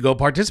 And you go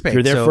participate. If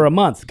you're there for a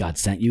month, God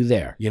sent you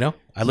there.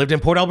 I lived in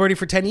Port Alberti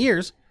for 10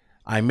 years.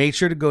 I made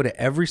sure to go to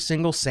every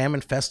single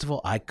salmon festival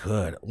I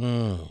could.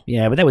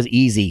 Yeah, but that was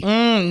easy.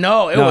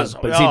 No, it was.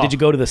 But see, did you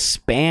go to the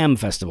Spam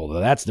Festival? Though?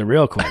 That's the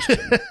real question.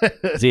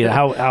 See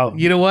how?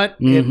 You know what?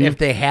 If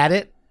they had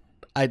it,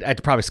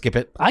 I'd probably skip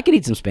it. I could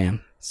eat some Spam.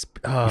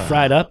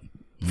 Fried up.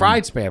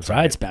 Fried Spam.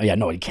 Fried Spam. Yeah,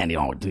 no, you can't eat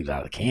all do out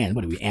of the can.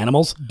 What are we,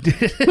 animals? you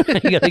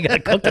gotta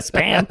cook the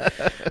Spam.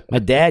 My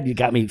dad, you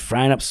got me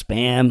frying up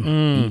Spam,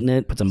 eating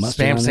it, put some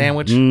mustard on it. Spam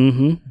sandwich.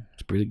 Mm-hmm.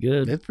 It's pretty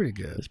good. It's pretty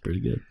good. It's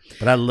pretty good.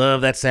 But I love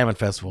that salmon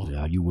festival.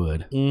 Yeah, you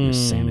would. You're a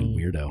salmon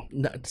weirdo.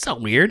 No, it's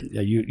not weird. Yeah,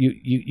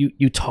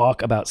 you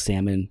talk about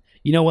salmon.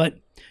 You know what?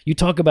 You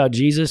talk about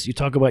Jesus, you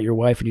talk about your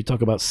wife, and you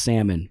talk about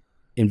salmon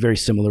in very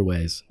similar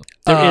ways.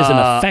 There is an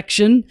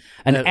affection,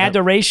 an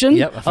adoration,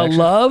 a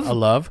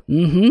love.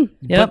 Mm-hmm.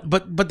 Yep.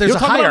 But there's a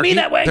hierarchy.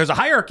 That way. There's a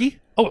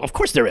hierarchy. Oh, of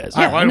course there is.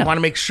 Yeah, I want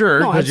to make sure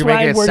because you're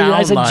making it sound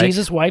I said like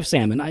Jesus, wife,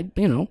 salmon.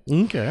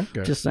 Okay.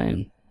 Just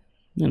saying.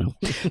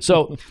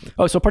 So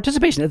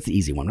participation, that's the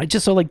easy one, right?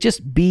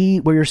 Just be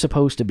where you're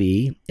supposed to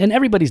be. And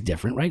everybody's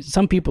different, right?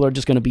 Some people are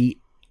just going to be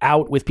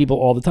out with people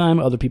all the time.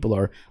 Other people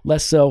are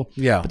less so.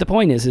 Yeah. But the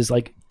point is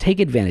like, take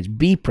advantage,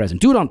 be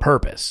present, do it on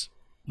purpose.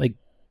 Like,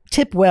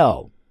 tip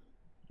well.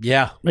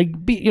 Yeah. Like,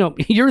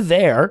 you're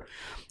there.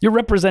 You're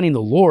representing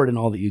the Lord in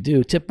all that you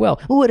do. Tip well.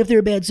 Well, what if they're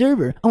a bad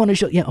server? I want to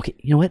show. Yeah, okay.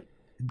 You know what?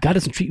 God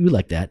doesn't treat you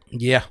like that.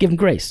 Yeah. Give him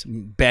grace.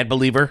 Bad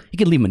believer. You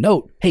can leave him a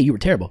note. Hey, you were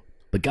terrible,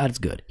 but God is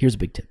good. Here's a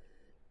big tip.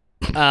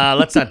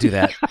 Let's not do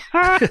that.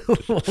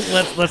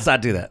 let's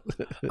not do that.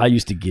 I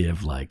used to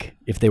give, like,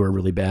 if they were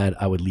really bad,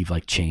 I would leave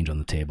like change on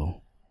the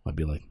table. I'd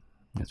be like,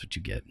 that's what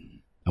you get.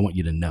 I want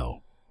you to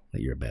know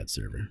that you're a bad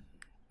server.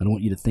 I don't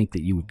want you to think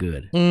that you were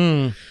good.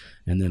 And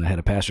then I had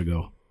a pastor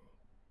go,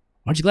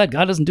 aren't you glad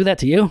God doesn't do that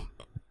to you?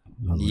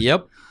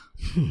 Yep.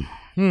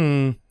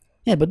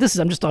 Yeah, but this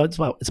is, it's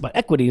about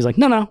equity. He's like,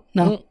 no.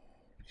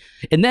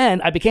 And then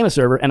I became a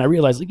server and I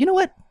realized, like, you know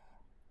what?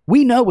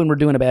 We know when we're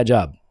doing a bad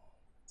job.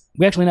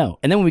 We actually know.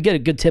 And then when we get a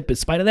good tip in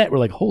spite of that, we're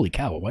like, holy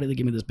cow, why did they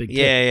give me this big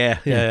tip?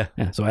 Yeah.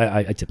 So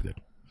I tip good.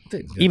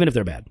 Even if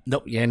they're bad.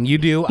 No, and you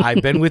do.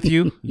 I've been with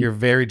you. You're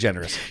very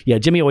generous. Yeah,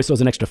 Jimmy always throws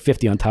an extra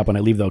 50 on top when I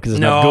leave, though, because it's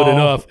not good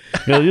enough.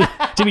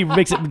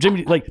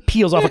 Jimmy like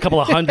peels off a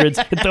couple of hundreds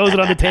and throws it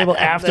on the table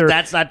after.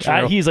 That's not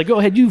true. He's like, go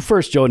ahead, you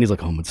first, Joe. And he's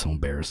like, oh, it's so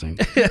embarrassing.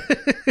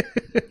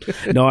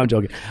 No, I'm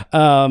joking.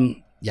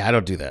 Yeah, I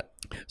don't do that.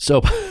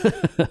 So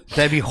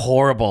that'd be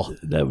horrible.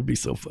 That would be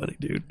so funny,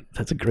 dude.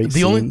 That's a great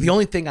scene. The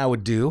only thing I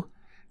would do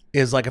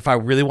is like if I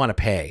really want to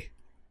pay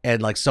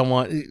and like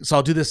someone, so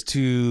I'll do this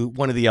to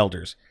one of the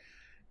elders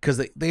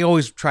because they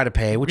always try to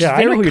pay, which is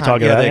very I know who kind. You're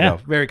talking about. There you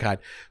go. Very kind.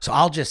 So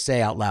I'll just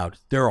say out loud,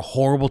 they're a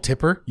horrible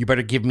tipper. You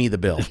better give me the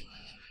bill.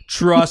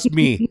 Trust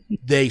me,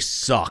 they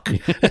suck.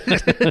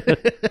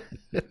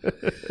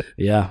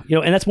 Yeah.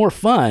 And that's more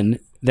fun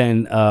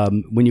than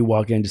when you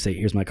walk in to say,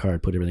 here's my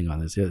card, put everything on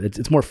this.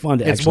 It's more fun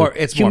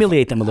to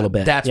humiliate them a little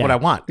bit. That's what I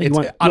want. You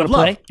want to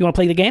play? You want to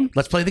play the game?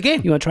 Let's play the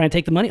game. You want to try and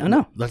take the money? Oh,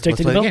 no. Let's play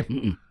the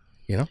game.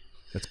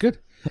 That's good.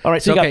 All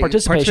right, so you got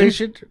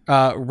participation.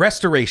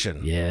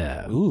 Restoration.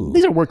 Yeah. Ooh.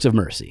 These are works of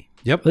mercy.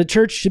 Yep. The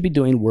church should be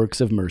doing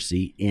works of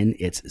mercy in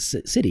its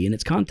city, in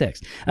its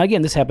context.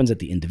 Again, this happens at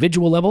the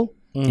individual level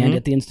and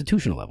at the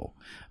institutional level.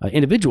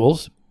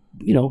 Individuals,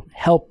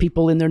 help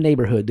people in their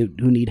neighborhood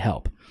who need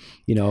help.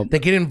 They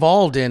get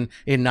involved in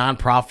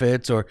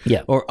nonprofits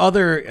or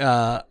other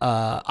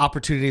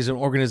opportunities and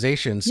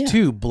organizations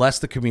to bless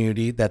the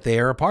community that they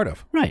are a part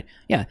of. Right.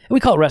 Yeah. And we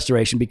call it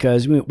restoration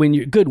because when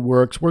you're good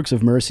works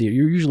of mercy,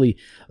 you're usually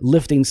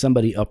lifting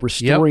somebody up,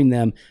 restoring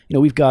them.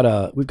 We've got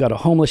a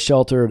homeless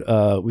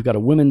shelter. We've got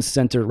a women's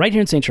center right here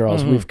in St.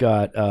 Charles. We've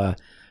got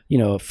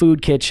a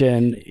food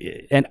kitchen.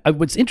 And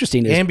what's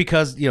interesting is, and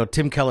because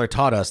Tim Keller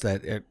taught us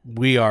that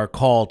we are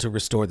called to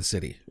restore the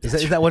city.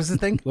 Is that what is the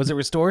thing? Was it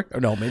restore? Or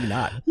no, maybe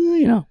not.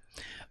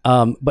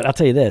 But I'll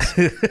tell you this.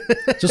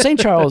 So St.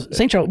 Charles,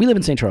 we live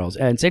in St. Charles,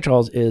 and St.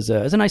 Charles is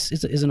a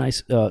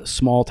nice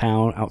small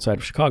town outside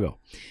of Chicago.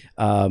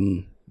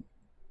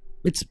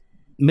 It's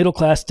middle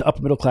class to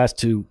upper middle class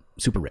to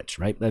super rich,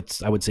 right?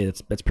 I would say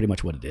that's pretty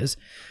much what it is.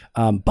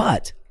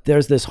 But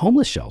there's this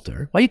homeless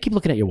shelter. Why you keep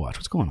looking at your watch?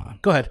 What's going on?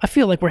 Go ahead. I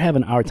feel like we're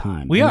having our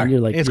time. We are.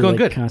 It's going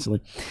good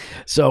constantly.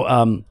 So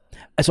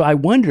I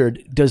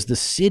wondered, does the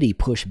city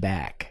push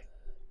back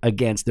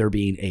against there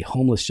being a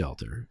homeless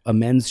shelter, a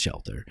men's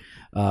shelter?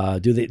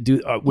 Would they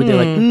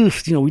like,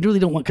 oof, we really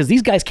don't want, because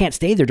these guys can't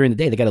stay there during the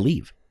day. They got to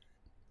leave.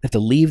 They have to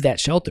leave that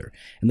shelter,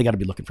 and they got to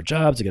be looking for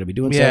jobs. They got to be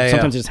doing stuff.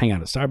 Sometimes they just hang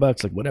out at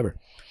Starbucks, like whatever.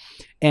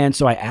 And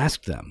so I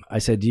asked them, I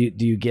said, do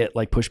you get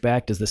like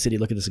pushback? Does the city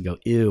look at this and go,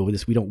 ew,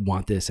 we don't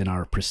want this in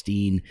our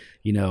pristine,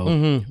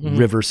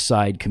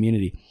 riverside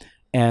community?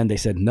 And they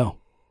said, no,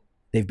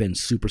 they've been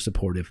super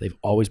supportive. They've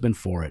always been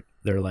for it.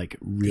 They're like,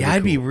 really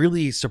I'd cool. be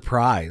really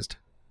surprised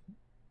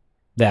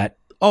that.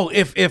 Oh,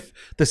 if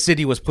the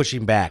city was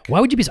pushing back.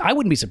 Why would you be? I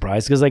wouldn't be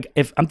surprised, because like,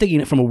 if I'm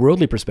thinking it from a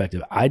worldly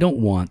perspective, I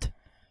want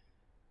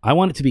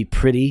it to be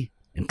pretty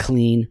and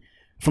clean.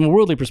 From a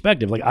worldly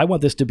perspective, like I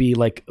want this to be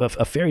like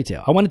a fairy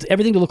tale. I want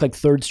everything to look like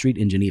 3rd Street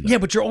in Geneva. Yeah,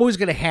 but you're always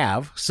going to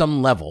have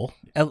some level.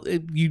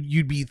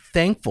 You'd be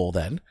thankful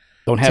then.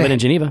 Don't have it in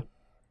Geneva.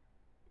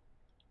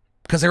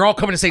 Because they're all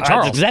coming to St.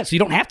 Charles. Exactly. So you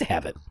don't have to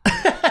have it.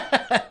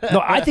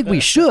 No, I think we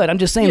should. I'm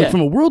just saying that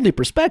from a worldly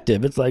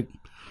perspective, it's like,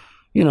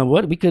 you know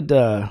what? We could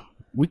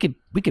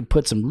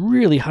put some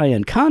really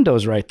high-end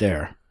condos right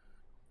there.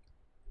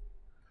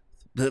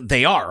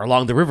 They are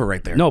along the river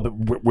right there. No, but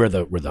where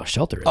the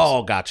shelter is.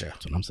 Oh, gotcha.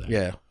 That's what I'm saying.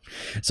 Yeah.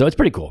 So it's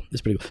pretty cool.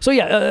 So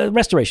yeah,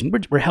 restoration.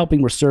 We're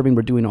helping. We're serving.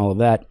 We're doing all of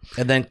that.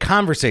 And then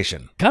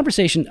conversation.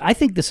 I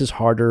think this is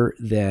harder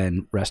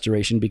than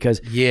restoration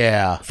because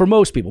for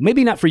most people,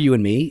 maybe not for you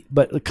and me,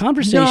 but the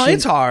conversation. No,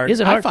 it's hard.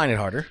 Is it hard? I find it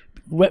harder.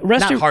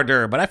 Not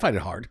harder, but I find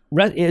it hard.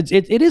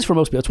 It is for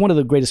most people. It's one of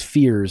the greatest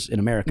fears in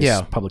America.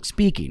 Is public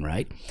speaking,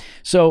 right?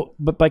 So,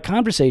 but by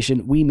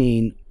conversation, we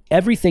mean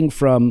everything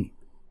from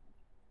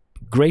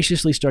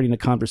graciously starting a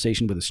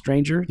conversation with a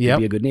stranger to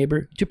be a good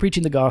neighbor, to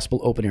preaching the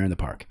gospel open air in the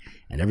park,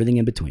 and everything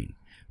in between.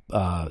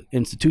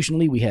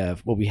 Institutionally, we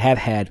have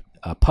had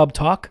Pub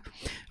Talk,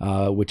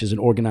 which is an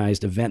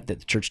organized event that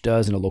the church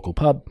does in a local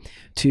pub,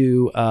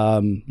 to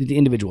the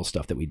individual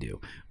stuff that we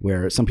do,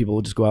 where some people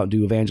will just go out and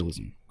do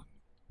evangelism.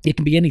 It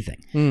can be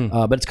anything,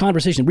 but it's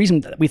conversation. The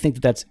reason that we think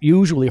that that's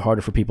usually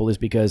harder for people is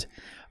because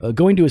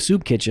going to a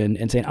soup kitchen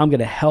and saying, I'm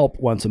going to help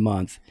once a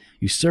month,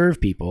 you serve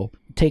people,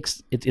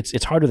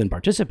 it's harder than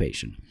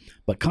participation.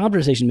 But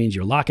conversation means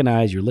you're locking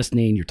eyes, you're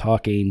listening, you're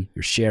talking,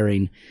 you're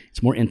sharing.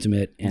 It's more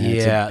intimate, and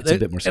it's a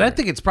bit more solid. And I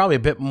think it's probably a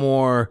bit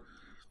more,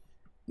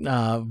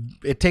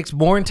 it takes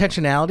more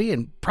intentionality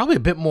and probably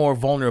a bit more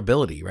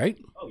vulnerability, right?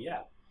 Oh,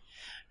 yeah.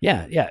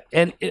 Yeah.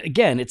 And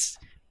again,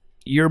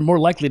 you're more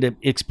likely to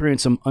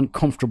experience some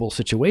uncomfortable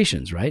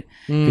situations, right?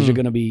 Because you're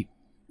going to be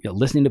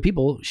listening to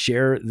people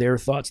share their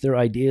thoughts, their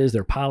ideas,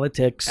 their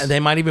politics, and they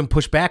might even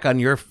push back on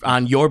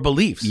your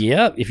beliefs.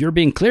 Yeah, if you're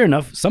being clear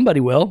enough, somebody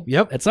will.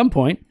 Yep, at some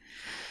point.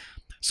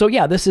 So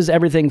yeah, this is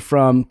everything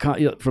from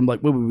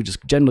like what we would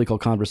just generally call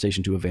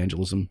conversation to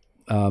evangelism.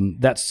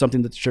 That's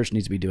something that the church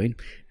needs to be doing.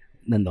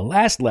 And then the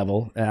last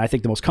level, and I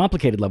think the most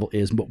complicated level,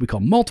 is what we call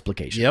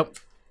multiplication. Yep.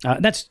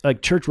 That's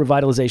like church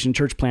revitalization,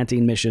 church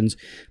planting missions.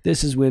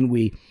 This is when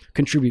we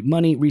contribute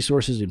money,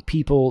 resources, and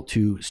people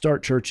to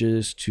start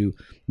churches, to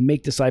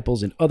make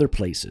disciples in other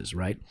places,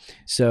 right?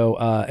 So,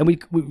 and we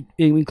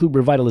include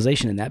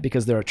revitalization in that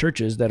because there are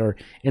churches that are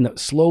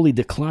slowly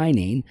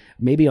declining,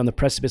 maybe on the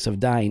precipice of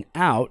dying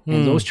out,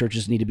 and those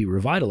churches need to be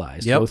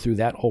revitalized. Go through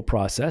that whole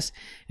process,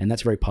 and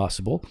that's very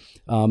possible.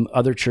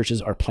 Other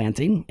churches are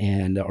planting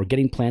and are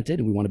getting planted,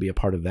 and we want to be a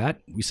part of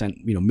that. We send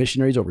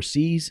missionaries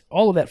overseas.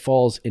 All of that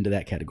falls into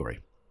that category.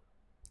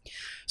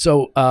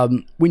 So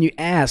when you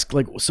ask,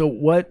 like, so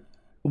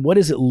what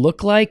does it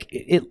look like?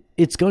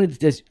 It's going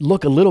to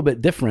look a little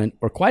bit different,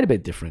 or quite a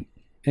bit different,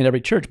 in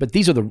every church. But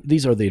these are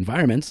the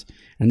environments,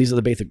 and these are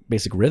the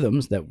basic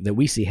rhythms that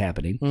we see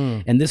happening.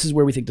 And this is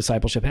where we think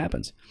discipleship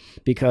happens,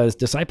 because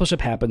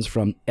discipleship happens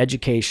from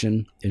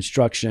education,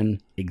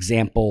 instruction,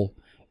 example,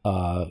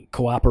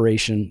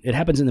 cooperation. It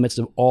happens in the midst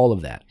of all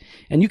of that,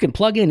 and you can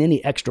plug in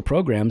any extra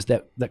programs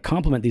that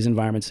complement these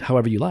environments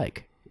however you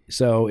like.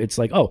 So it's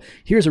like, oh,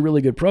 here's a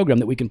really good program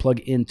that we can plug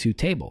into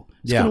Table.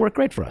 It's going to work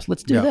great for us.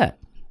 Let's do that.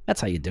 That's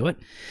how you do it.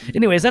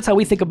 Anyways, that's how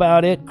we think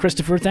about it.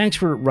 Christopher, thanks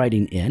for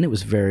writing in.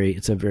 It's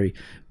a very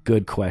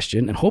good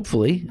question. And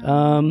hopefully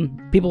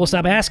people will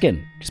stop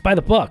asking. Just buy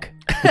the book.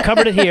 We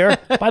covered it here.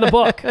 Buy the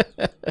book.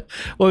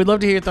 Well, we'd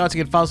love to hear your thoughts.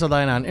 You can follow us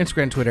online on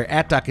Instagram and Twitter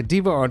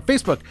 @DocAndDiva, or on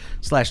Facebook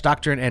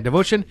 /Doctrine and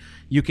Devotion.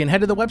 You can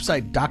head to the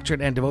website,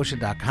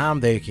 doctrineanddevotion.com.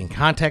 There you can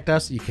contact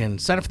us. You can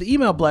sign up for the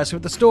email blast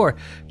at the store,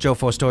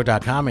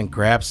 jofostore.com, and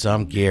grab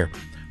some gear.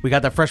 We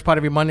got that fresh pot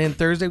every Monday and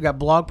Thursday. We got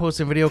blog posts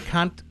and video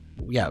content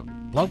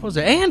blog posts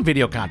and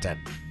video content,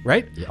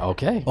 right? Yeah,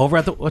 okay. Over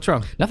at what's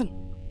wrong? Nothing.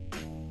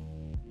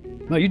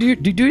 No, you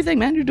do your thing,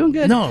 man. You're doing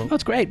good. No,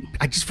 it's great.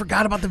 I just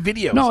forgot about the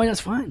videos. No,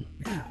 that's fine.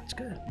 Yeah, it's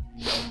good.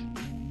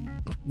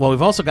 Well,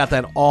 we've also got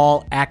that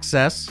all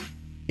access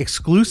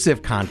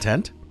exclusive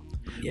content.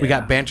 Yeah. We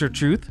got Banter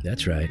Truth.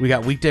 That's right. We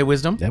got Weekday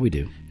Wisdom. That we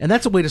do. And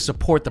that's a way to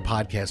support the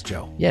podcast,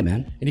 Joe. Yeah,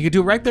 man. And you can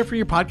do it right there for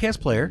your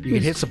podcast player. You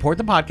can hit support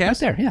the podcast. Right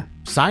there, yeah.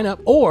 Sign up,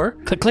 or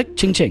click,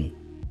 ching, ching.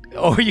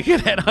 Or you can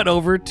head on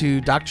over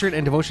to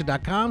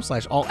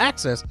doctrineanddevotion.com/all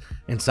access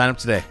and sign up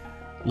today.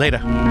 Later.